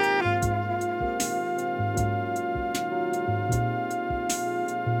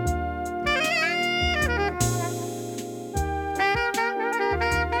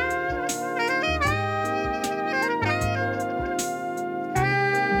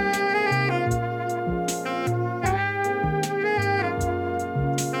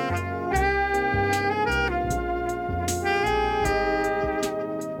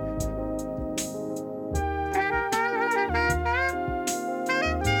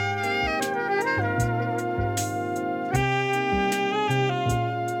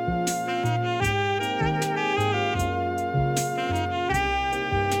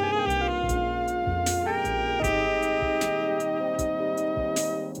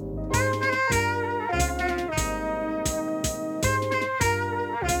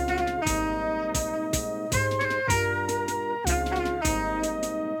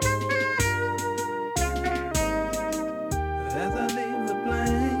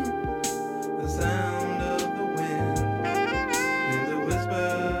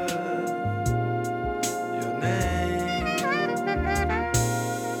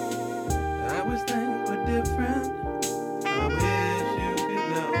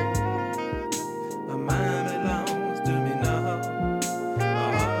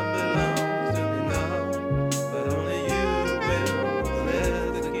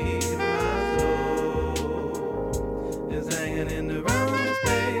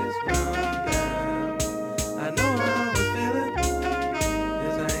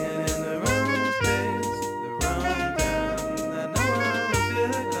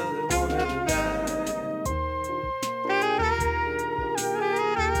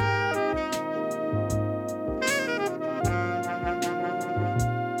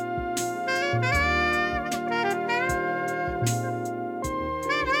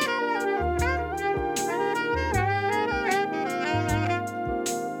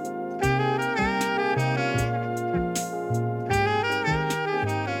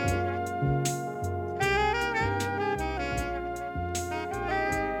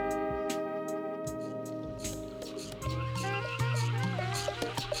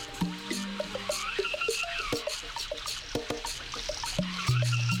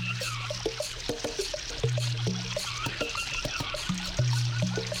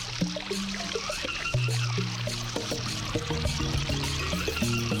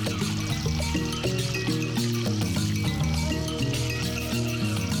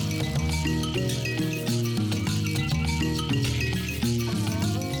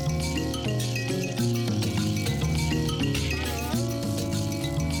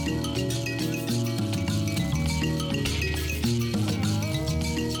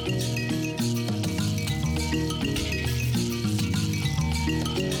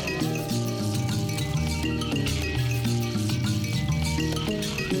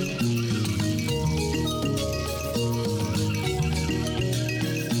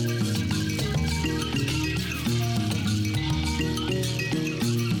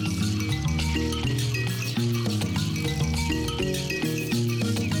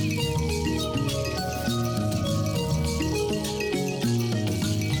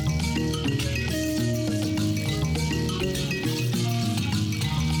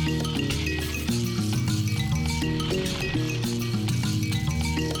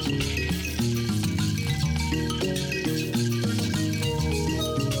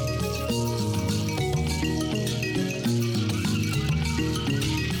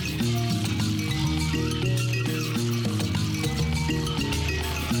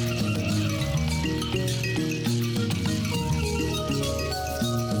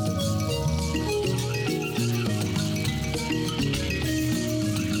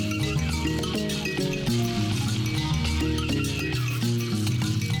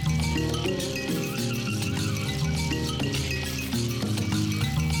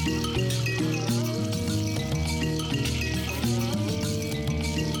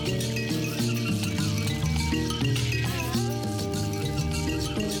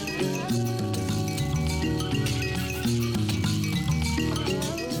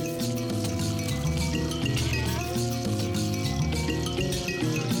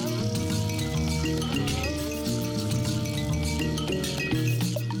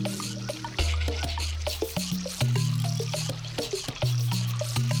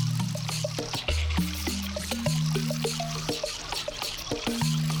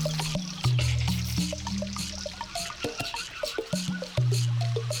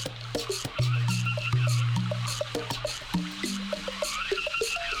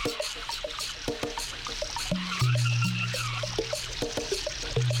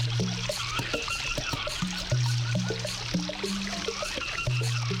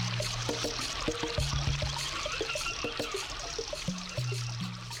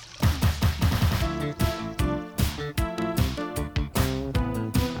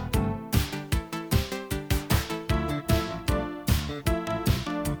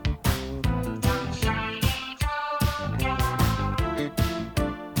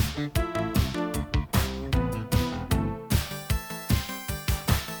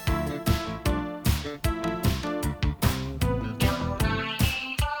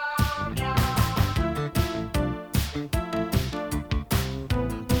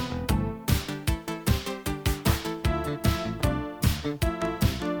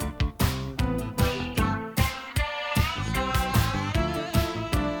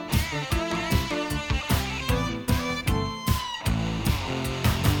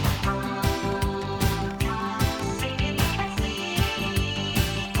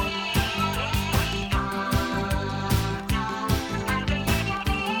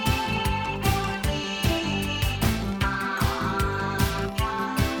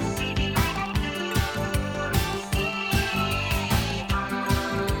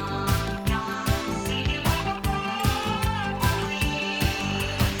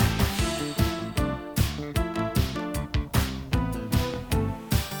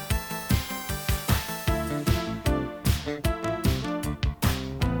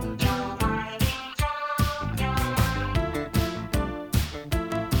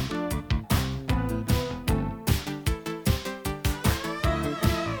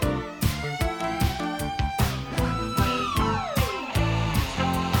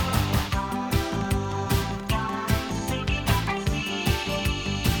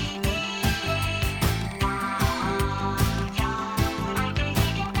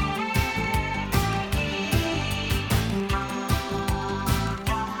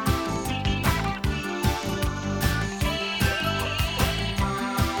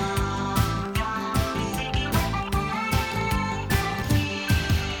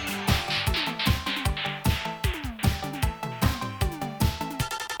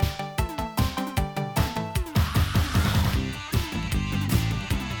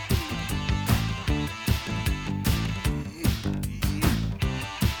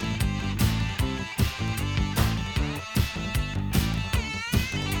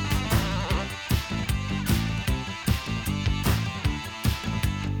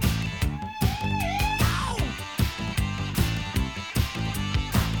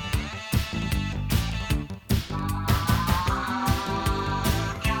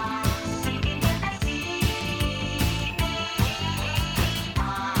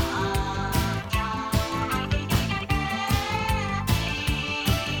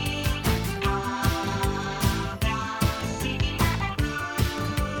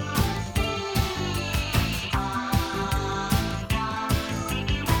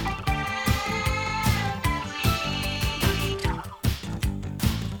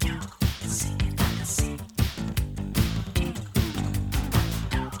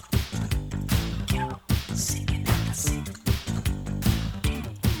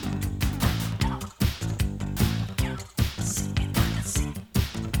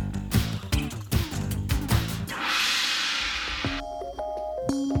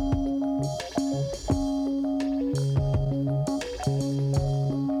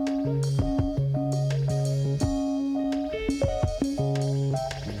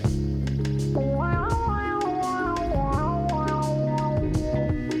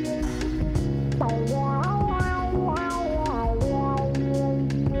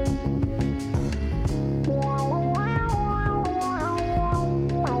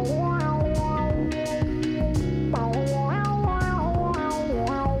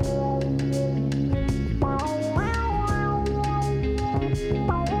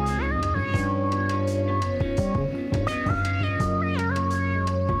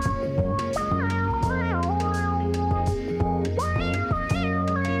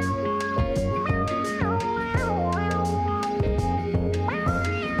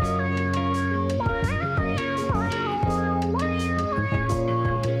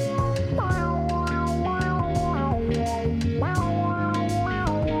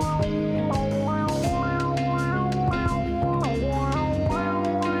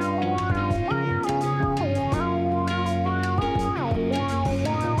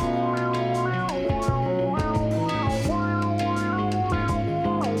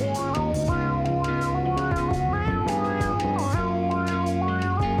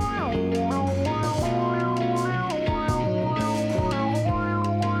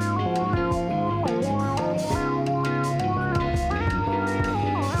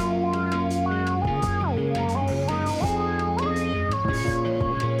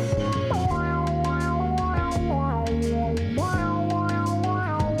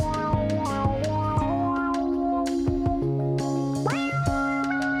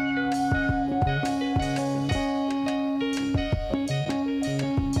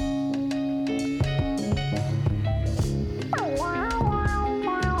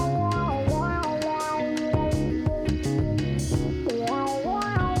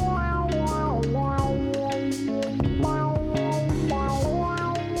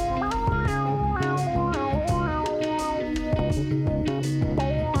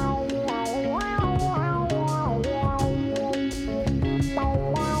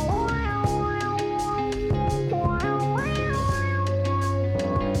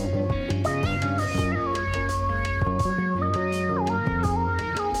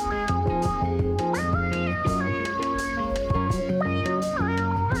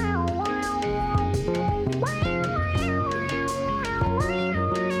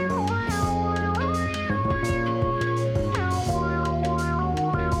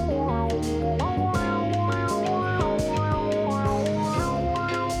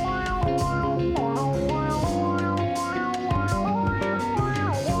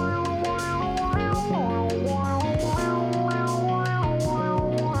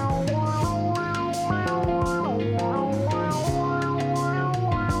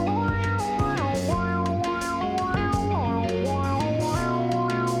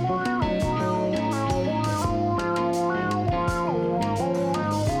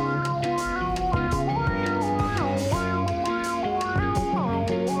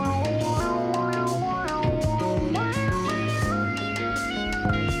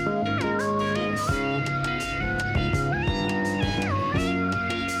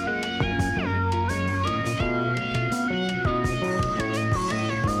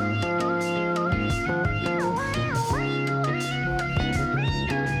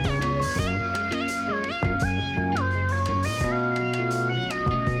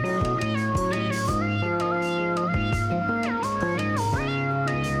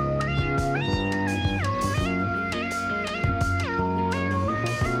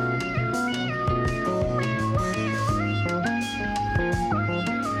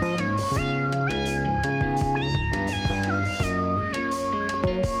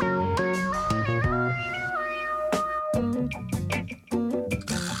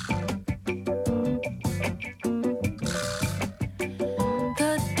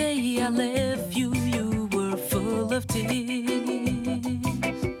 I left you, you were full of tears.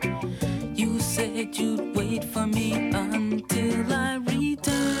 You said you'd wait for me until I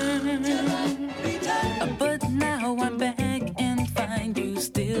returned. But now I'm back and find you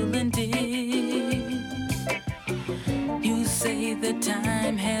still in tears. You say the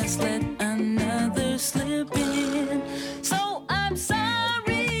time has let another slip in. So I'm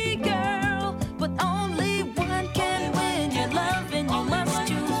sorry, girl, but only one can win your love, and you must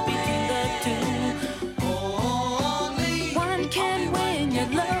choose between the two. Only one can win your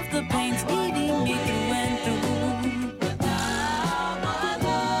love, the pain's eating me through and through.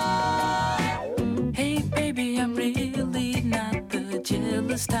 Hey, baby, I'm really not the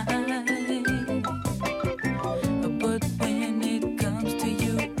jealous type. But when it comes to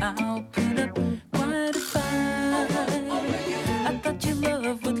you, I'll put up quite a fight. I thought your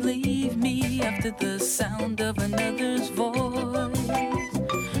love would leave me after the sound of another's voice.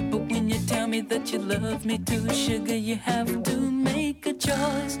 But when you tell me that you love me too, sugar, you have to make a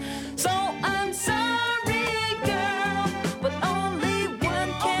choice. So I'm sorry, girl, but only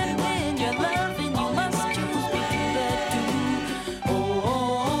one can win your love, and you must choose between the two.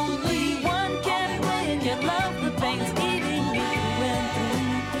 Only one can win your love, the pain's eating me through and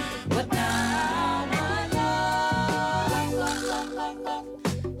through. But now my love,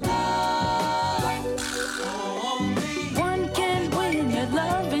 one can win your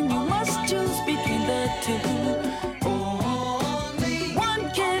love, and you must choose between the two. Only one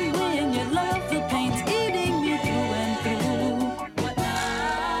can win your love, the pain's eating me through and through. But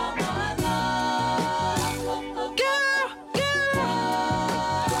now my love, girl,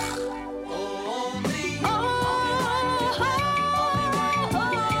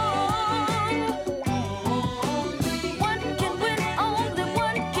 one can win, only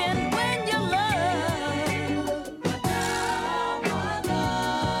one can win your love. But now my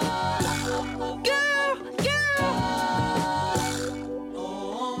love, girl,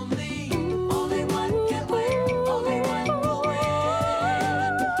 only one can win, only one will win.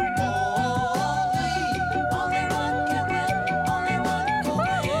 Only one can win, only one will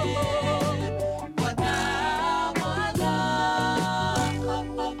win. But now my love,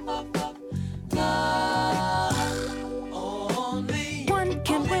 only one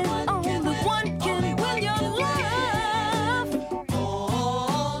can win, only one can win your love.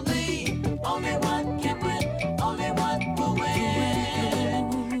 Only one can win, only one will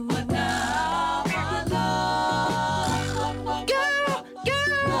win. But now my love, girl,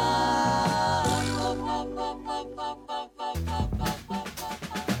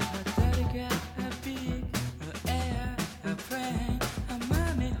 daddy got a big air, a friend, a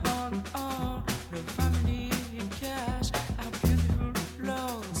mommy on all, the family cash, a beautiful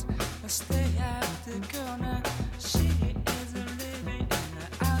clothes, a stay at the corner. She is a living in the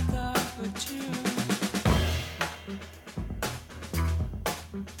out of a tune.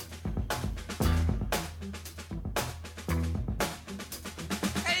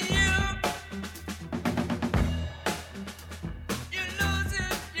 Hey you lose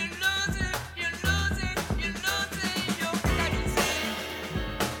it, you lose it, you lose it, you lose it, you got it.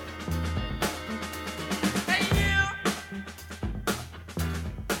 Hey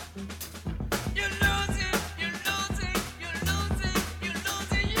you lose it, you lose it, you lose it, you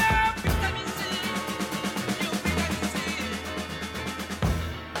lose it, yeah, vitamin C, you vitamin C.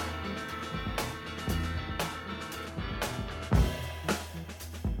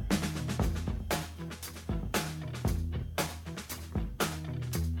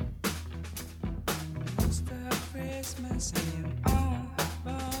 Mr. Christmas in on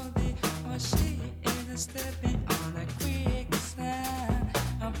body, or she is stepping on a quicksand.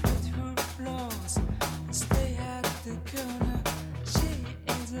 I put her floors, stay at the corner. She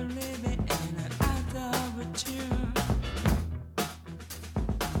is a living in an out of a tune.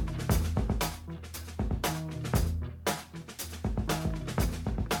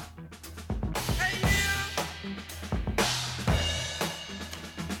 Hey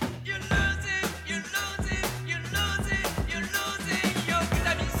you lose it, you lose it, you lose it, you lose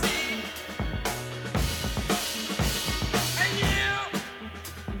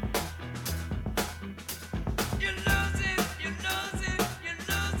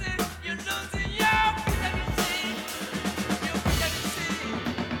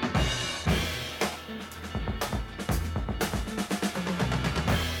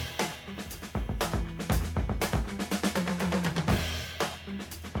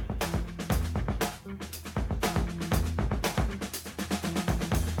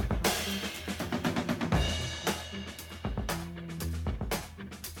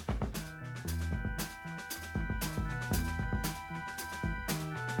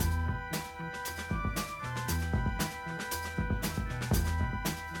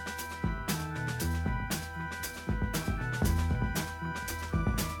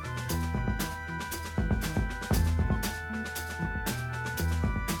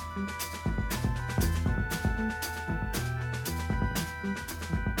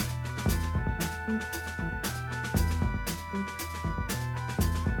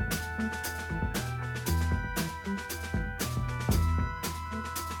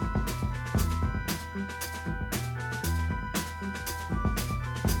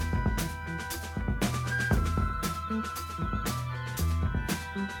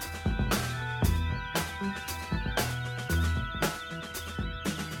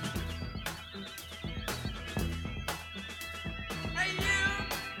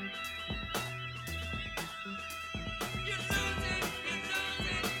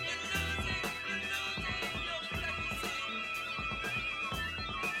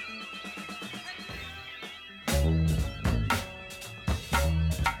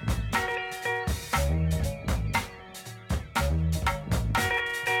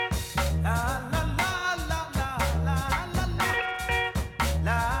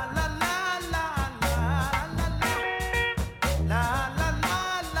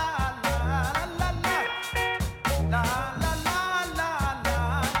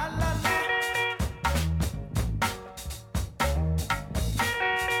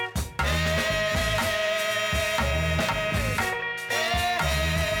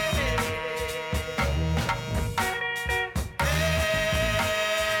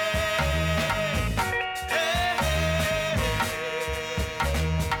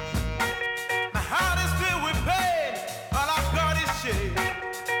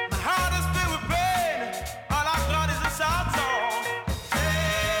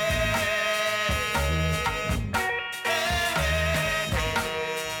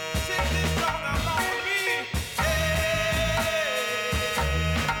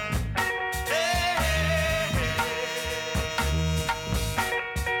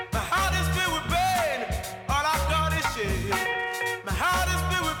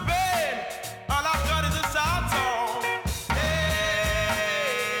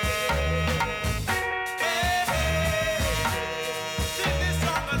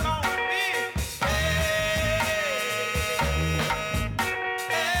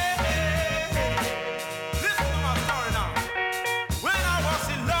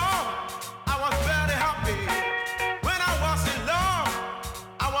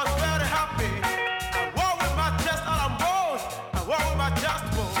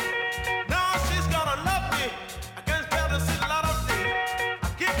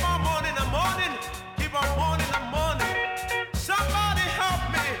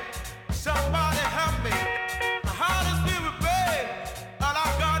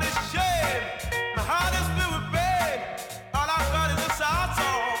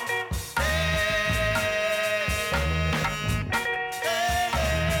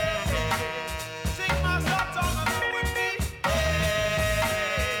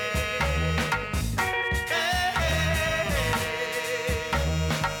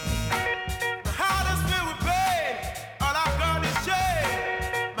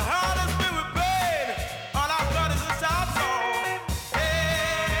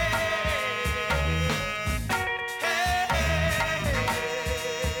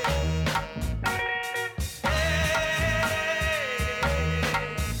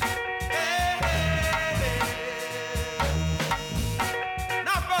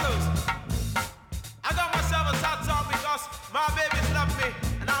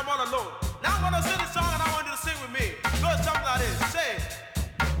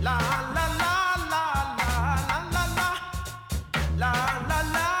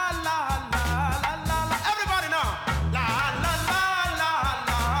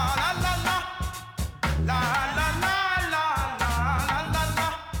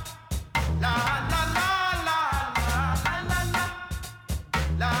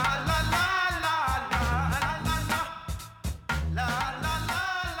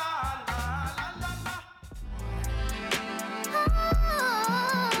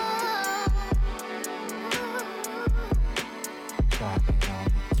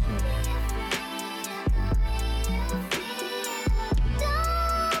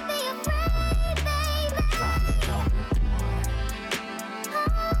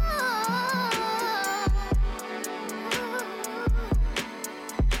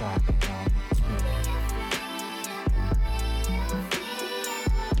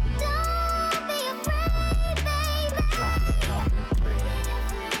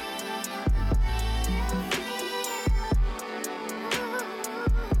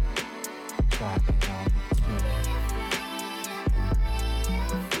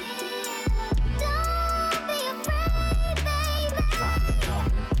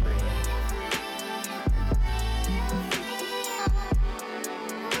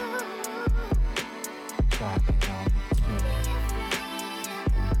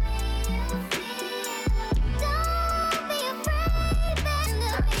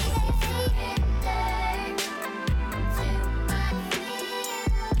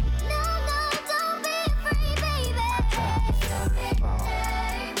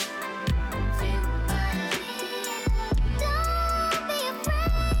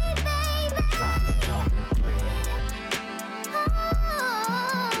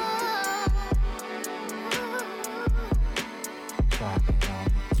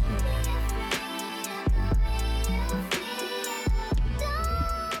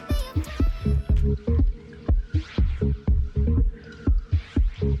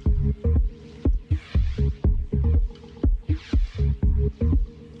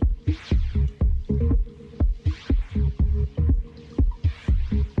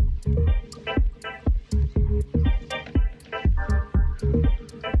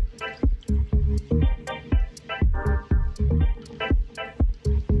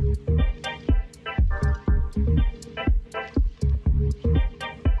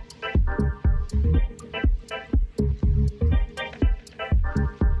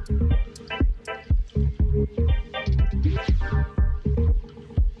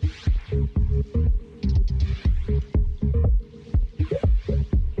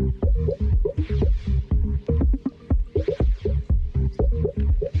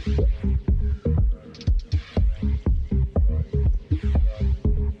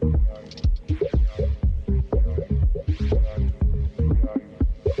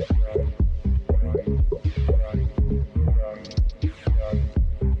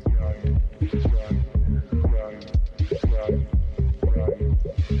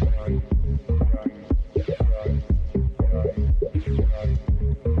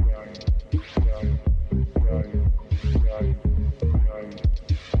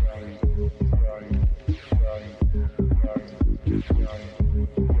Right.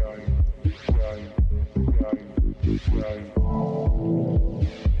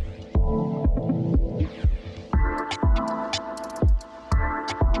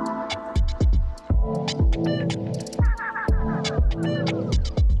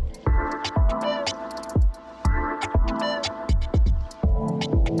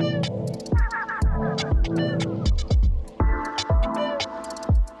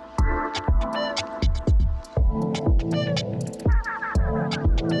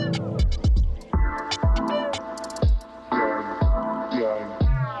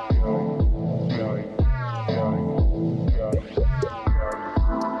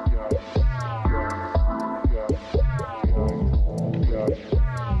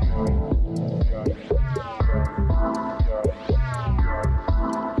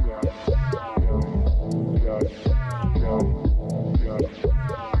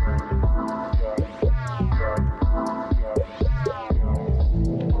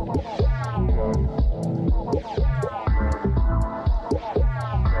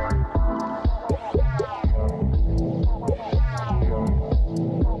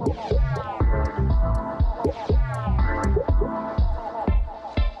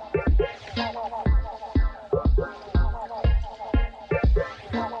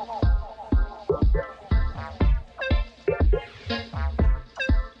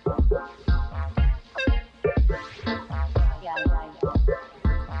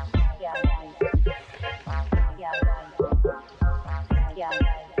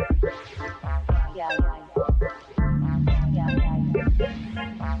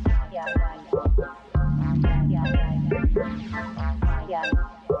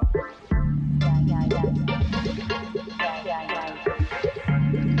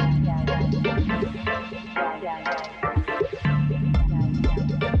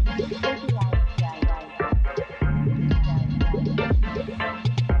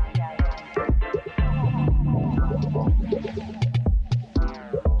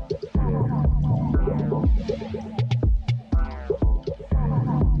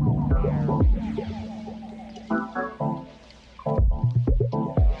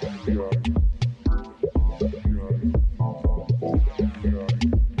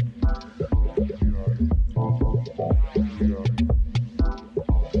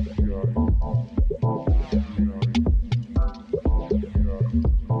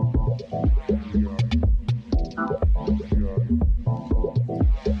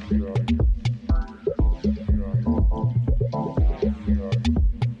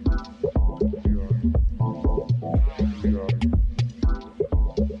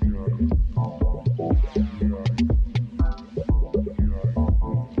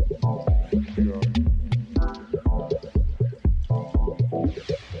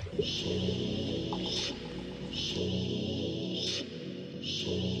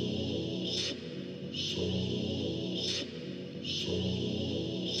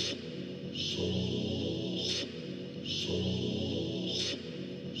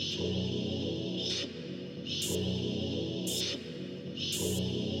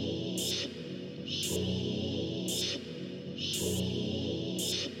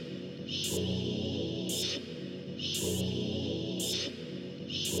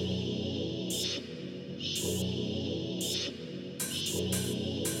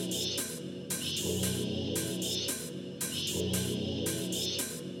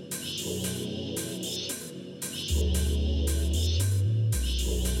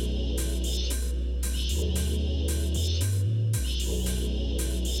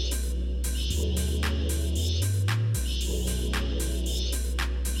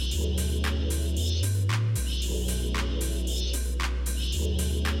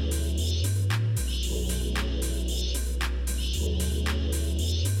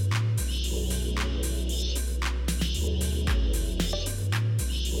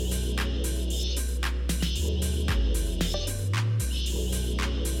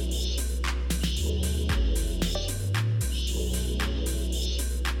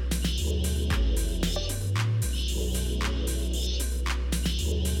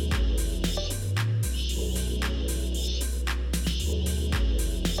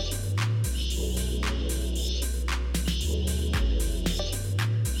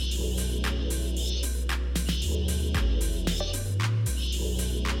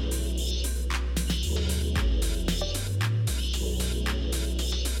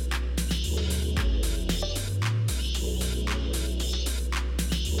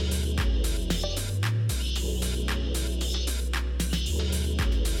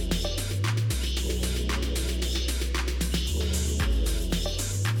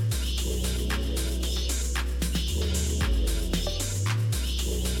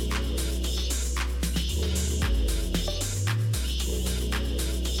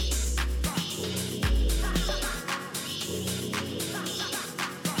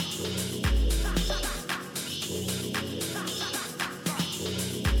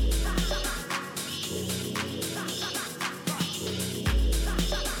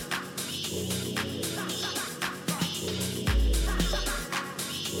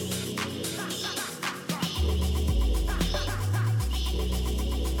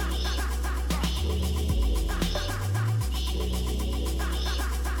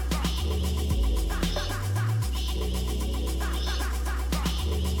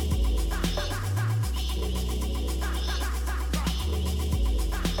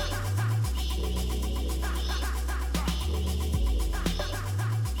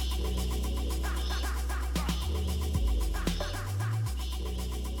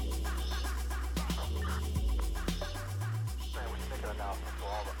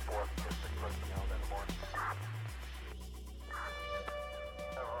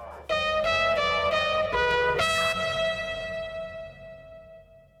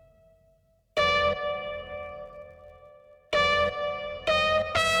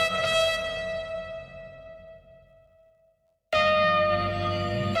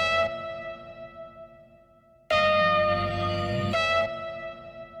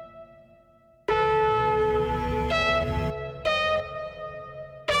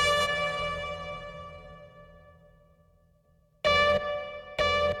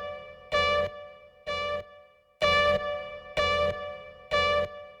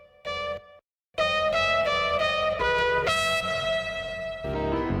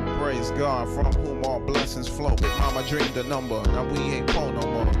 Praise God, from whom all blessings flow. Big mama dreamed a number, now we ain't poor no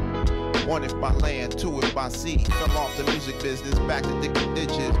more. One if by land, two if by sea. Fell off the music business, back to digging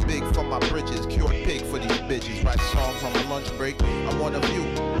ditches. Big for my bridges, cured pig for these bitches. Write songs on my lunch break, I'm one of you.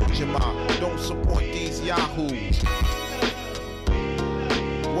 Jama, don't support these yahoos.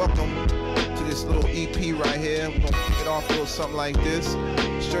 Welcome to this little EP right here. We're gonna kick it off a little something like this.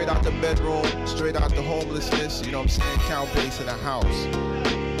 Straight out the bedroom, straight out the homelessness, you know what I'm saying? Count bass in the house.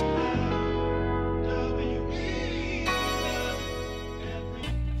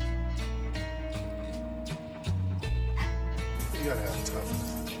 You gotta have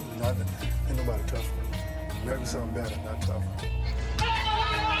toughness. Ain't nobody tough. Maybe something better, not tough.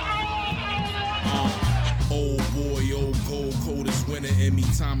 Old boy, old gold, coldest winter in me.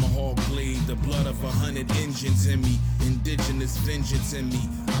 Tomahawk blade, the blood of 100 engines in me. Indigenous vengeance in me.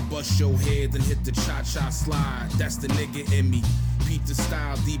 I bust your head and hit the cha-cha slide. That's the nigga in me. Peep the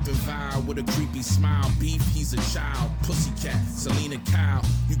style, deep and vile with a creepy smile. Beef, he's a child. Pussycat, Selena Kyle.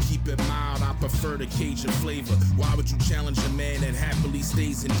 You keep it mild, I prefer the Cajun flavor. Why would you challenge a man that happily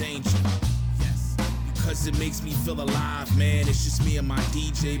family stays in danger. Cause it makes me feel alive, man. It's just me and my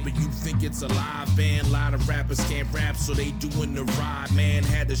DJ, but you think it's a live band. A lot of rappers can't rap, so they doing the ride, man.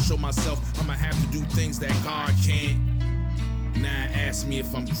 Had to show myself I'ma have to do things that God can't. Now ask me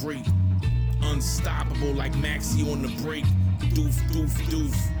if I'm great. Unstoppable like Maxie on the break. Doof, doof,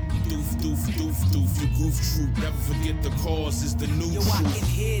 doof. Doof, doof, doof, doof. You goof troop, never forget the cause is the new Yo, truth. I can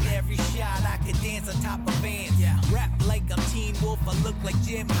hit every shot, I can dance on top of fans. Rap like I'm Teen Wolf, I look like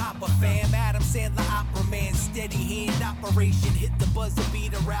Jim Hopper fam. Adam Sandler, Opera Man, steady hand operation. Hit the buzzer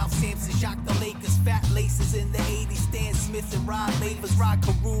beater, Ralph Sampson, shock the Lakers. Fat laces in the 80s, Stan Smith and Rod Lavers. Rod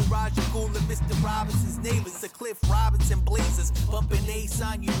Carew, Roger Gould, and Mr. Robinson's neighbors. The Cliff Robinson Blazers, bumping Ace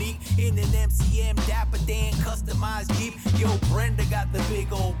on Unique. In an MCM, Dapper Dan, customized Jeep. Yo, Brenda got the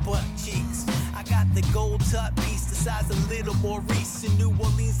big old butt cheeks. I got the gold top piece, the size of Little Maurice. In New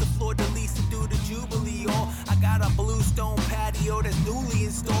Orleans, the floor de lis to do the Jubilee. Or I got a bluestone patio that's newly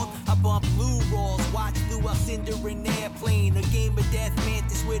installed. I bump blue rolls, watch Blue Alcindor in airplane. A game of Death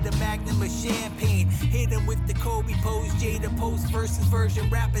Mantis with a magnum of champagne. Hit him with the Kobe pose, Jada post versus version.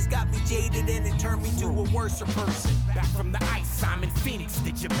 Rappers got me jaded and it turned me to a worser person. Back from the ice, I'm in Phoenix,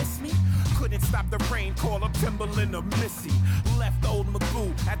 did you miss me? Couldn't stop the rain, call up Timberland or Missy. Left old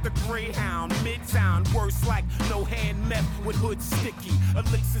Magoo at the Greyhound, Midtown. Worse like no hand meth with hood sticky.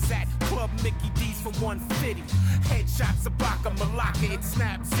 Elixirs at Club Mickey D's for 150. Headshots of Baka Malaka, it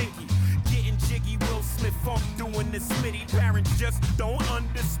snapped Ziggy. Getting jiggy, Will Smith funk doing the Smitty. Parents just don't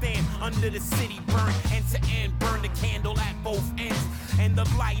understand. Under the city, burn end to end, burn the candle at both ends. And the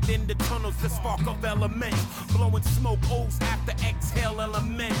light in the tunnels, the spark of elements. Blowing smoke O's after exhale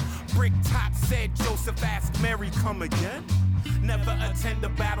element. Brick top said Joseph asked Mary, come again? Never attend a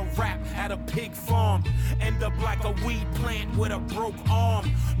battle rap at a pig farm. End up like a weed plant with a broke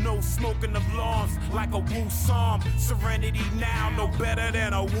arm. No smoking of lawns like a woo psalm. Serenity now, no better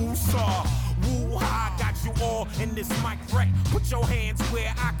than a woo saw. Woo ha, got you all in this mic wreck. Put your hands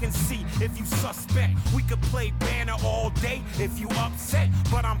where I can see if you suspect. We could play banner all day if you upset.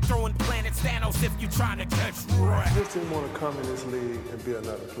 But I'm throwing planets Thanos if you trying to catch wreck. I just didn't want to come in this league and be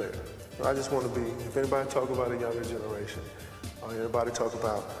another player. I just want to be, if anybody talk about a younger generation, or everybody talk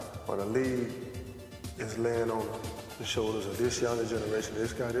about when the league is laying on the shoulders of this younger generation,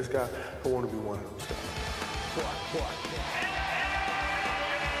 this guy, I want to be one of those guys.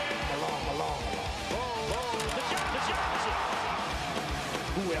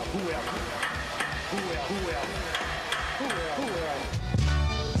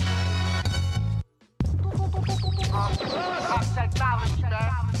 Hot technology,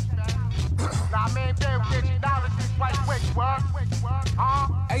 man. Nah, man, damn, get you knowledge is right quick, what?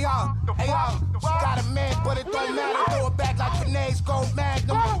 Hey y'all, she got a man, but it don't matter. Throw it back like grenades, gold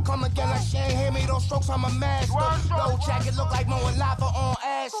magnum. Come again like she ain't hear me, those strokes, I'm a master. Gold jacket look like mowing lava on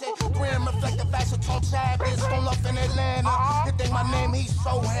acid. Grim reflective acetone tablets, stone up in Atlanta. You think my name, he's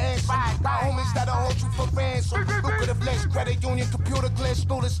so handsome. Got homies that'll hold you for ransom. Lucrative links, credit union, computer glitch,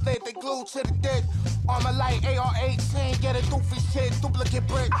 through the slit, they glued to the dick. Armor light, AR-18, get a doofy shit, duplicate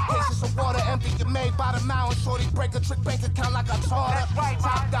brick. Cases of water empty, get made by the mountain. Shorty break a trick bank account like I taught her.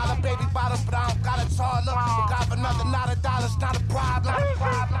 Top dollar baby bottles, but I don't got a toddler. Got for nothing, not $1, not a problem.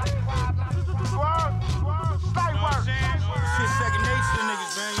 Shit second nature to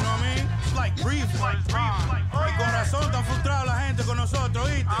niggas, man, you know what I mean? It's like breathing. Y corazón tan frustrado la gente con nosotros,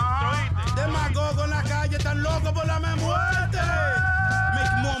 ¿viste? Demagogo en la calle, tan loco por la muerte.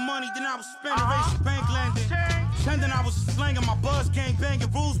 Making more money than I was spending, racing bank lending. Pretending I was slanging my buzz gang banging,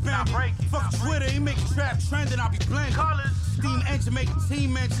 rules banging. Fuck Twitter, he make trap trending, I be blending. Steam engine, making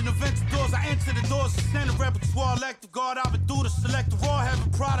team mention, events doors, I enter the doors, send a repertoire, elective guard, I've been through to select the raw, heavy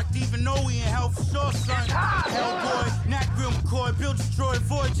product, even though we ain't hell for sure, son. Hellboy, Nat Grill McCoy, build, destroy,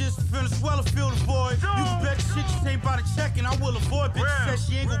 voyages, Venezuela, feel the void. You can bet the shit you say by the check, and I will avoid. Bitch said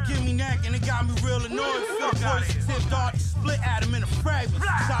she ain't gon' give me neck, and it got me real annoyed. Fuck boys, tip dart, split atom in a fragment.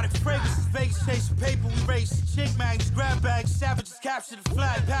 Exotic fragrances, Vegas chasing paper, we race chick magnets, grab bags, savages capture the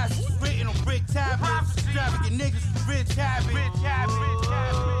flag, passes written on brick tablets. Extravagant niggas with rich habits. Oh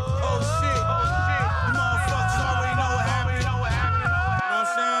shit, you motherfuckers already know what happened. You know what I'm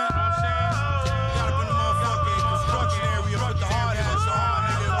saying? Gotta bring the motherfucking construction area, put the hard hats on,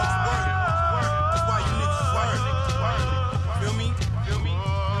 my nigga, what's work. That's why you niggas work. Feel me? I'm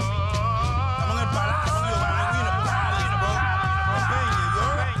gonna balance you, man. We in a palace, bro. I'm paying you, you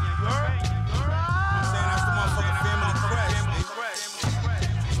heard? I'm saying that's the motherfucking family crest, nigga.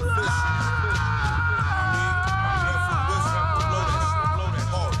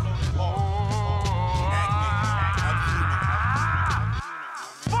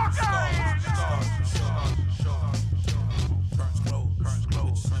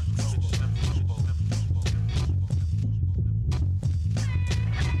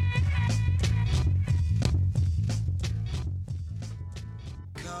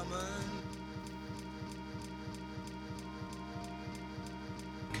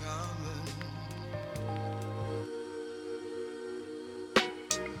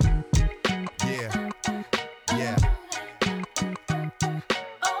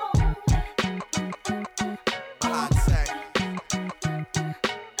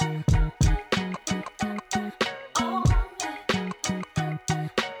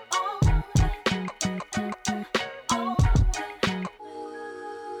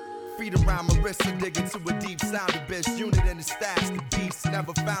 wrists are digging to a deep sound abyss. Unit in the stash, the beast.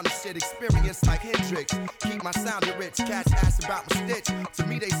 Never found a shit experience like Hendrix. Keep my sounding rich. Cats ask about my stitch. To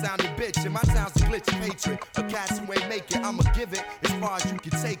me they sound a bitch. And my town's a glitch of hatred. A cats who ain't make it. I'ma give it as far as you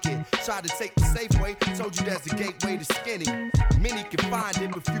can take it. Try to take the safe way. Told you there's a gateway to skinny. Many can find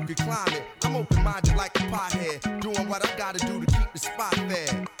it if you can climb it. I'm open-minded like a pothead. Doing what I gotta do to keep the spot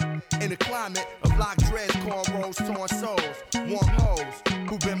fair. In a climate of lock dreads, cornrows, torn souls, warm hoes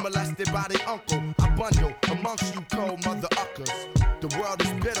who've been molested by their uncle. I bundle amongst you cold mother uckers. The world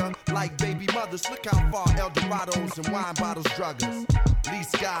is bitter like baby mothers. Look how far Eldorados and wine bottles drug us.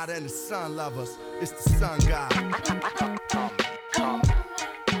 Least God and the sun love us. It's the sun God. Come.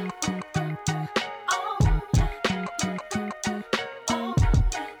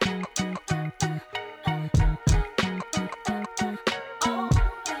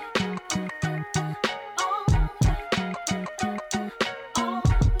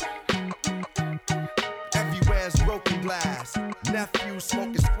 Nephew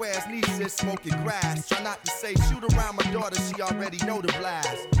smoking squares, nieces smoking grass. Try not to say shoot around my daughter, she already know the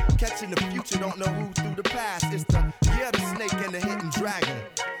blast. Catching the future, don't know who through the past. It's the year of the snake and the hidden dragon.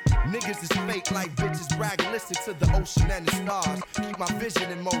 Niggas is fake like bitches bragging. Listen to the ocean and the stars. Keep my vision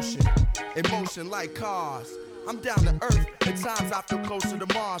in motion like cars. I'm down to earth, at times I feel closer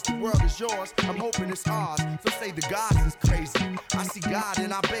to Mars. The world is yours, I'm hoping it's ours. Some say the gods is crazy. I see God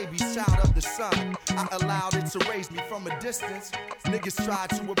in our babies, child of the sun. I allowed it to raise me from a distance. Niggas try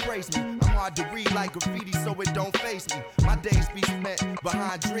to appraise me. I'm hard to read like graffiti, so it don't faze me. My days be spent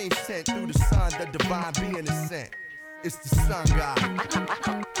behind dreams sent through the sun. The divine being is sent. It's the sun God.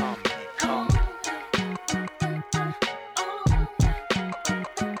 Come.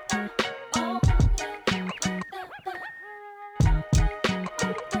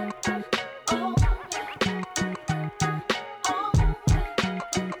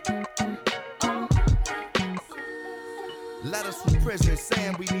 Letters from prison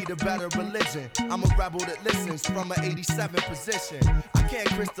saying we need a better religion. I'm a rebel that listens from an 87 position. I can't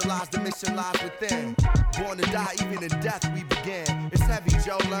crystallize the mission lies within. Born to die, even in death we begin. It's heavy,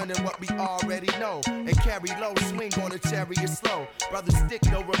 Joe, learning what we already know. And carry low, swing on a chariot slow. Brother Stick,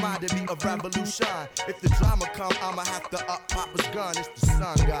 no reminded me of revolution. If the drama come, I'ma have to up Papa's gun. It's the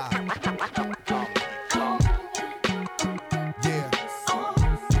sun God. Come.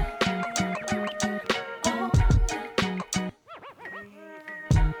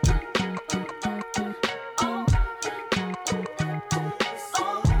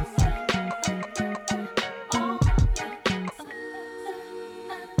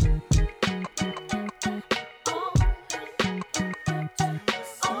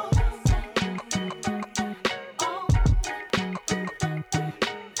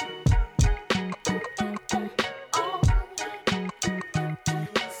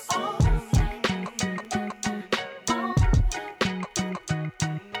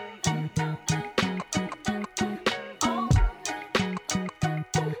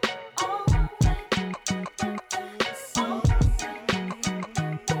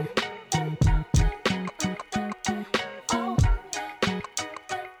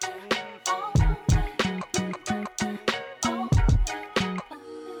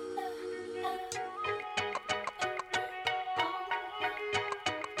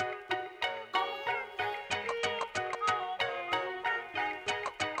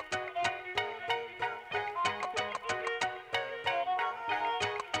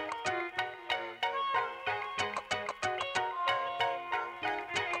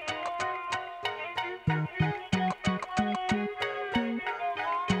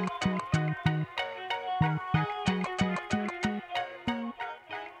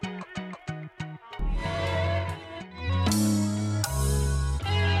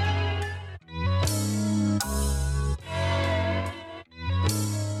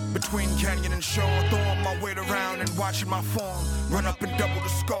 Between Canyon and Shore, throwing my weight around and watching my form run up and double the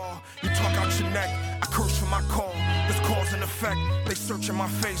scar. You talk out your neck, I curse for my call. There's cause and effect, they searching my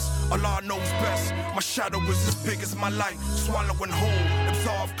face. Allah knows best, my shadow is as big as my light. Swallowing whole,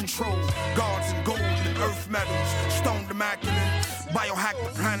 absorb control. Gods and gold and earth metals, stoned immaculate. Biohack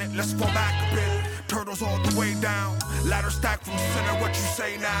the planet, let's fall back a bit. Turtles all the way down, ladder stack from center, what you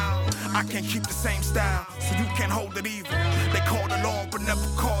say now? I can't keep the same style, so you can't hold it even. They call it law, but never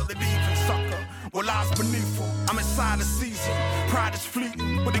call it even, sucker. Well, lies beneath her, I'm inside the season. Pride is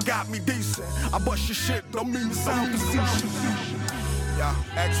fleeting, but it got me decent. I bust your shit, don't mean to sound facetious. Yeah,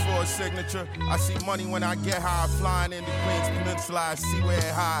 X for a signature. I see money when I get high. Flying into Queens Peninsula, I see where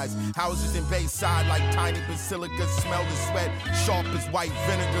it hides. Houses in Bayside like tiny basilicas. Smell the sweat, sharp as white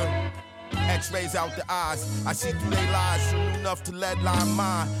vinegar. X-rays out the eyes, I see through their lies, soon enough to lead line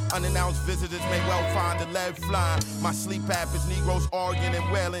mine. Unannounced visitors may well find the lead flying. My sleep app is Negroes arguing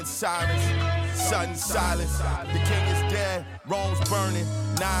and wailing sirens. Sudden silence, the king is dead, Rome's burning.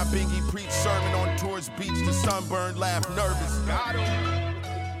 Nah, Bingy preached sermon on tourist beach, the sunburned laugh nervous. Got him.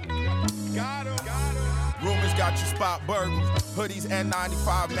 Got him. Rumors got your spot burgled. Hoodies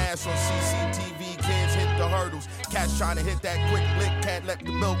N95 masks on CCTV. Kids hit the hurdles. Cats trying to hit that quick blick. Can't let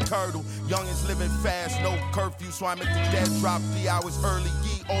the milk curdle. Youngins living fast, no curfew. So I'm at the dead drop 3 hours early.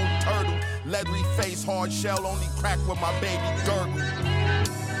 Ye old turtle. Leathery face, hard shell. Only crack with my baby gurgle.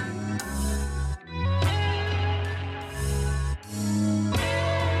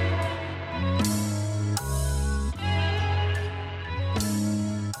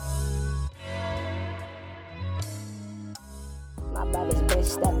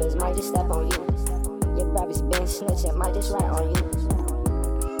 Steppers might just step on you. Your brother's been snitching, might just rat on you.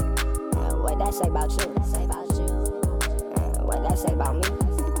 What that say about you? What that say about me?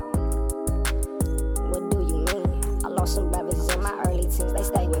 What do you mean? I lost some brothers in my early teens, they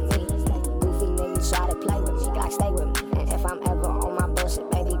stay with me. Goofy niggas try to play with me, like stay with me. And if I'm ever on my bullshit,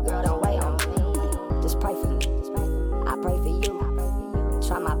 baby girl, don't wait on me. Just pray for me, I pray for you.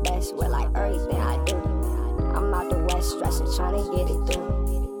 Try my best with like everything I do. I'm out the west stressing, trying to get it through.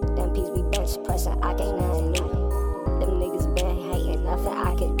 Them peas we bench pressing, I can't nothing new. Them niggas been hating, nothing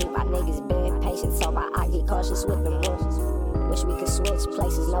I can do. My niggas been patient, so I get cautious with the moves. Wish we could switch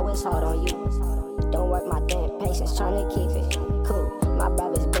places, know it's hard on you. Don't work my damn patience, trying to keep it cool. My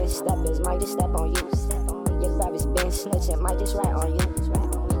brothers been steppers, might just step on you. Your brothers been snitching, might just rat on you.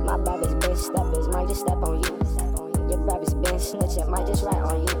 My brothers been steppers, might just step on you. Your brothers been snitching, might just rat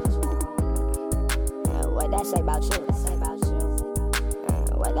on you. What that say about you?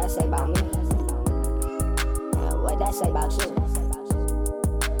 What that say about me? What that say about you?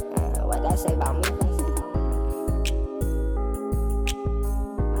 What that say about me?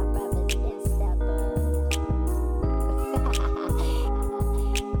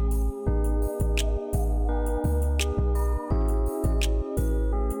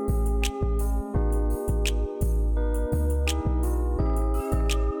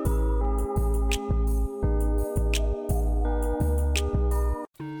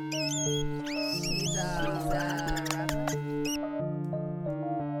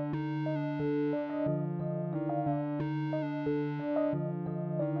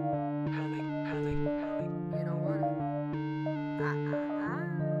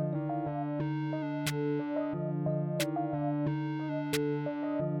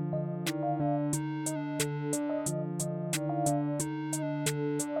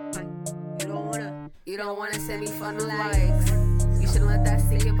 You don't wanna send me fun likes. You shouldn't let that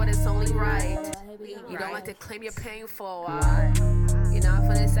sink in, but it's only right. You don't like to claim your pain for a while. You're not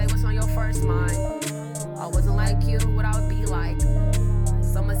finna say what's on your first mind. I wasn't like you, what I would be like.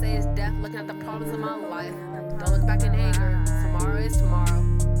 Someone say it's death, looking at the problems in my life. Don't look back in anger, tomorrow is tomorrow.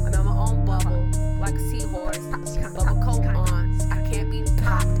 I'm in my own bubble, like a seahorse. Bubble coat on, I can't be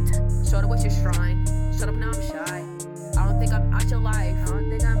popped. Showed up with your shrine, shut up now I'm shy. I don't think I'm out your life,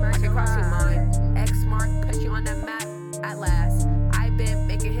 I can cross your mind. X mark, put you on that map at last. I've been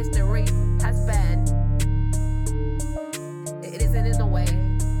making history, has been. It isn't in the way,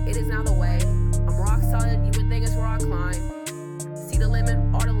 it is now the way. I'm rock solid, you would think it's rock climb. See the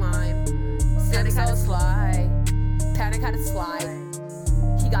lemon or the lime. Panic had to slide, panic had to slide.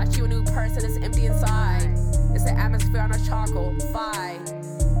 He got you a new person, it's empty inside. It's the atmosphere on a charcoal fire.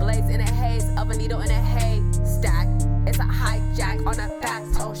 Blades in a haze of a needle in a haystack. It's a hijack on a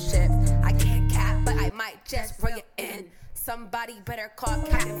battle ship. I can't cap, but I might just bring it in. Somebody better call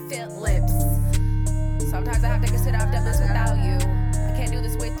Captain Phillips. Sometimes I have to consider I've done this without you. I can't do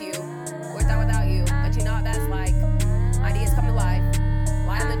this with you, or without you. But you know what that's like. Ideas come to life,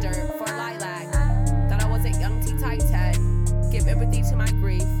 lie in the dirt for a lilac. Thought I wasn't young T-Titan. Give empathy to my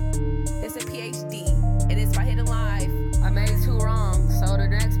grief. It's a PhD, it is my hidden life. I made two wrong, so the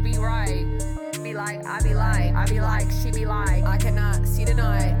next be right. Be like, I be like, she be like. I cannot see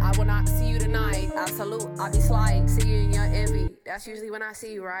tonight, I will not see you tonight. Absolute, I be slight, see you in your envy. That's usually when I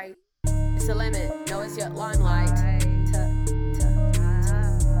see you, right? It's a limit, no, it's your limelight.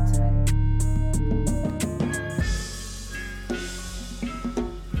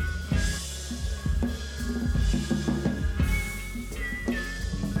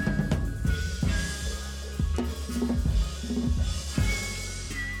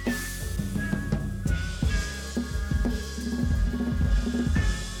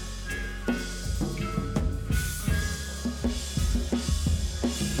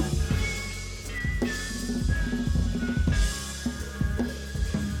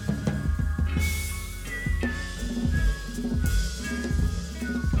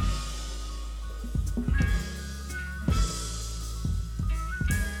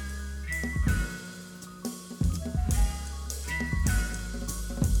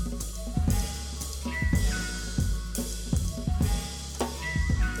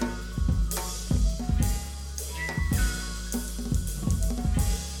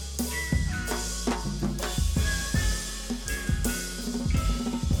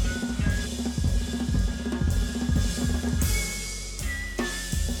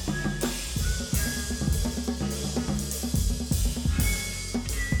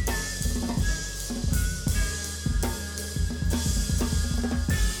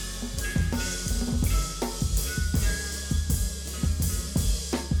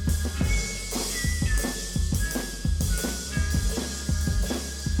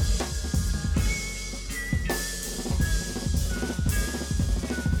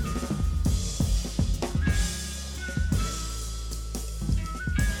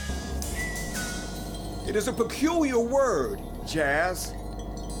 is a peculiar word, jazz.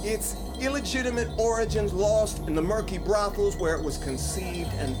 Its illegitimate origins lost in the murky brothels where it was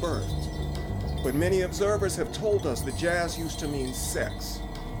conceived and birthed. But many observers have told us that jazz used to mean sex,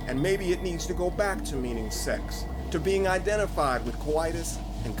 and maybe it needs to go back to meaning sex, to being identified with coitus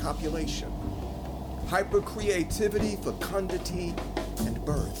and copulation. Hypercreativity, fecundity, and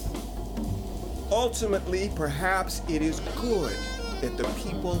birth. Ultimately, perhaps it is good that the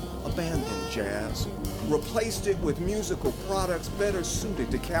people abandoned jazz, replaced it with musical products better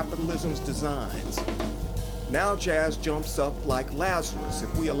suited to capitalism's designs. Now jazz jumps up like Lazarus,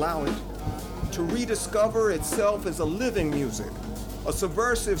 if we allow it, to rediscover itself as a living music, a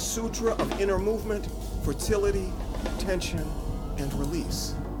subversive sutra of inner movement, fertility, tension, and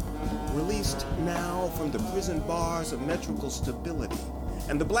release. Released now from the prison bars of metrical stability,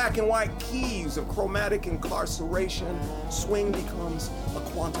 and the black and white keys of chromatic incarceration, swing becomes a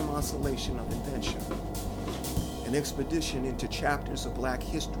quantum oscillation of invention. An expedition into chapters of black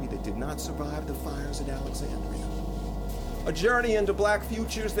history that did not survive the fires at Alexandria. A journey into black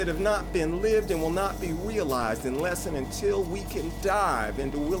futures that have not been lived and will not be realized unless and until we can dive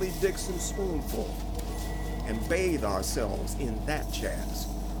into Willie Dixon's Spoonful and bathe ourselves in that jazz.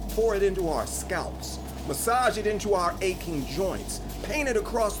 Pour it into our scalps, massage it into our aching joints, paint it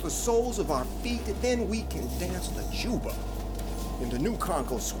across the soles of our feet, and then we can dance the juba in the new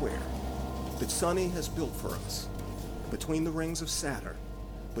Conco Square that Sonny has built for us, between the rings of Saturn,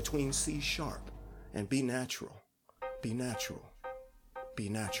 between C sharp and B natural, be natural, be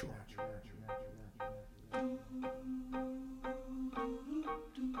natural.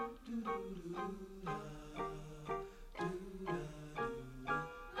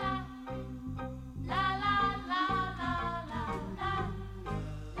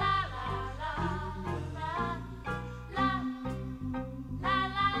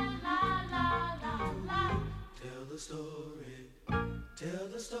 Tell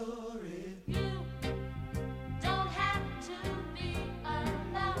the story. You don't have to be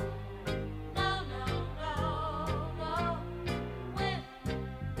alone. No, no, no, no. With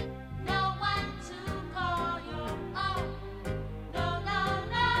no one to call your own. No, no,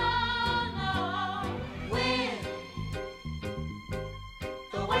 no, no. When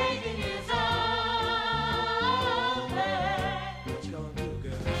the waiting is over, what you gonna do,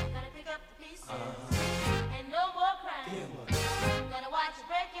 girl? Gotta pick up the pieces and no more crying. Gonna watch it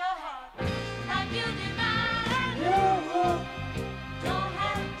break your heart like you did mine. You don't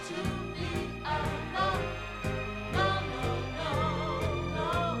have to be alone. No, no, no,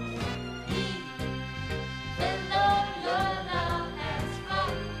 no. Even though your love has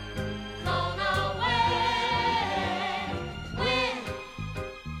flown away. When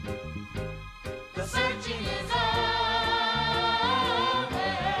the searching is over,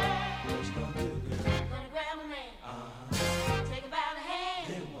 what you gonna do, girl? Gonna grab a man. Take him by the hand.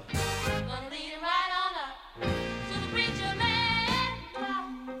 Gonna lead him right on up to the preacher man.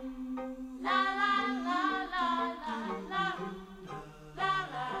 La la la la la la la la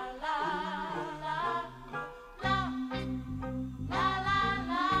la la la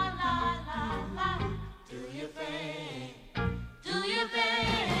la la la la. Do your thing. Do your thing.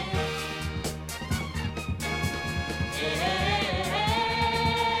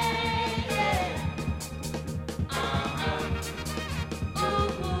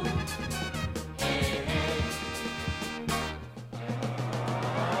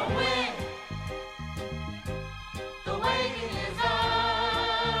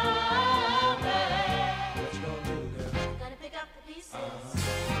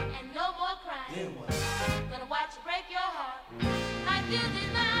 And no more crying. Gonna watch it break your heart like you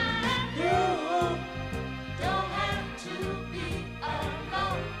did mine. You don't have to be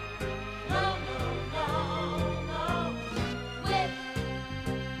alone. No, no, no, no. With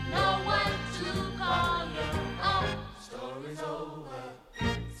no one to call your own. Story's over.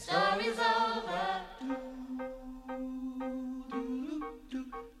 Story's over.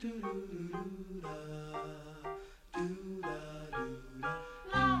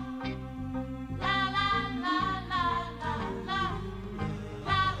 La la la la la la.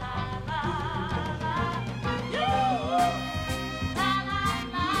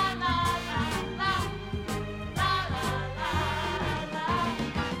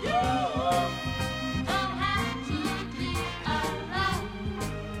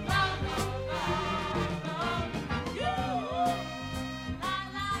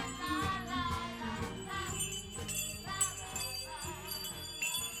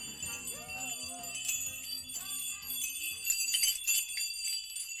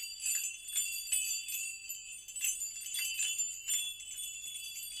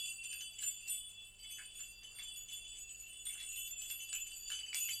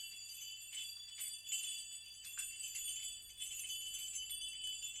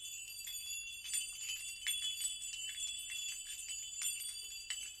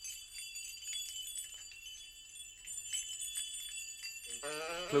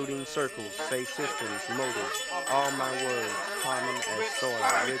 including circles, say systems, motives, all my words, common as soil,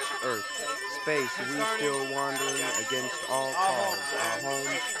 rich earth, space, we still wandering against all calls, our home,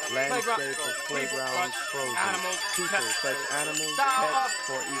 landscape of playgrounds frozen, people, such animals, pets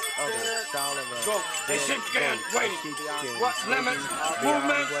for each other, style of a sheepskin, what limit,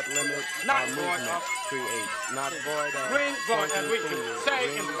 movement, what limit, not movement creates, not void of bring God as we can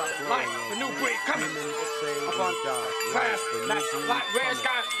say in light, the new breed coming upon class, like red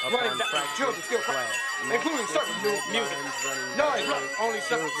sky running down, children still crying, including certain new music. Noise, look, only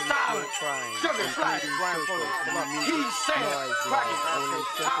some silent, sugar slash, he's saying, cracking.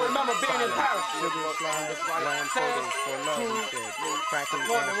 I remember being in Paris, says,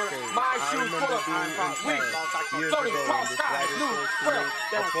 my shoes full of weed, floating across skies, new world,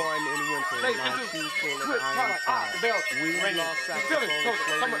 pouring in winter, my shoes full of iron fire. We lost feeling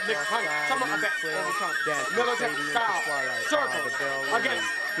some of mixed honey, some of that military style, circle, against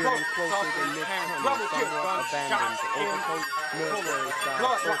feeling closer than this honey, somewhat abandoned, overcoat, military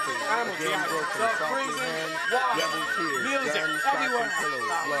style, circles, again broken, soft hands, rebel tears, music, everywhere,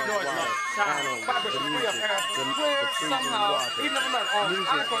 blood, water, animals, the music, the freezing water,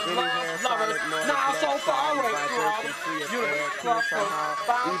 music, anywhere, solid noise, now so far away, vibration free of air, clear somehow,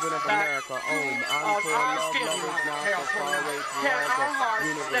 even of America, I'm for love lovers now so far away to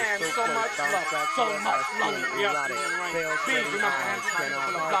the universe, so much love, so much erotic, pale flame eyes, can our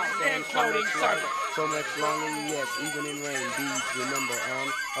hearts stand so much longing, yes, even in rain, beads remember, and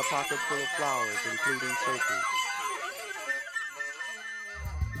a pocket full of flowers, including circles.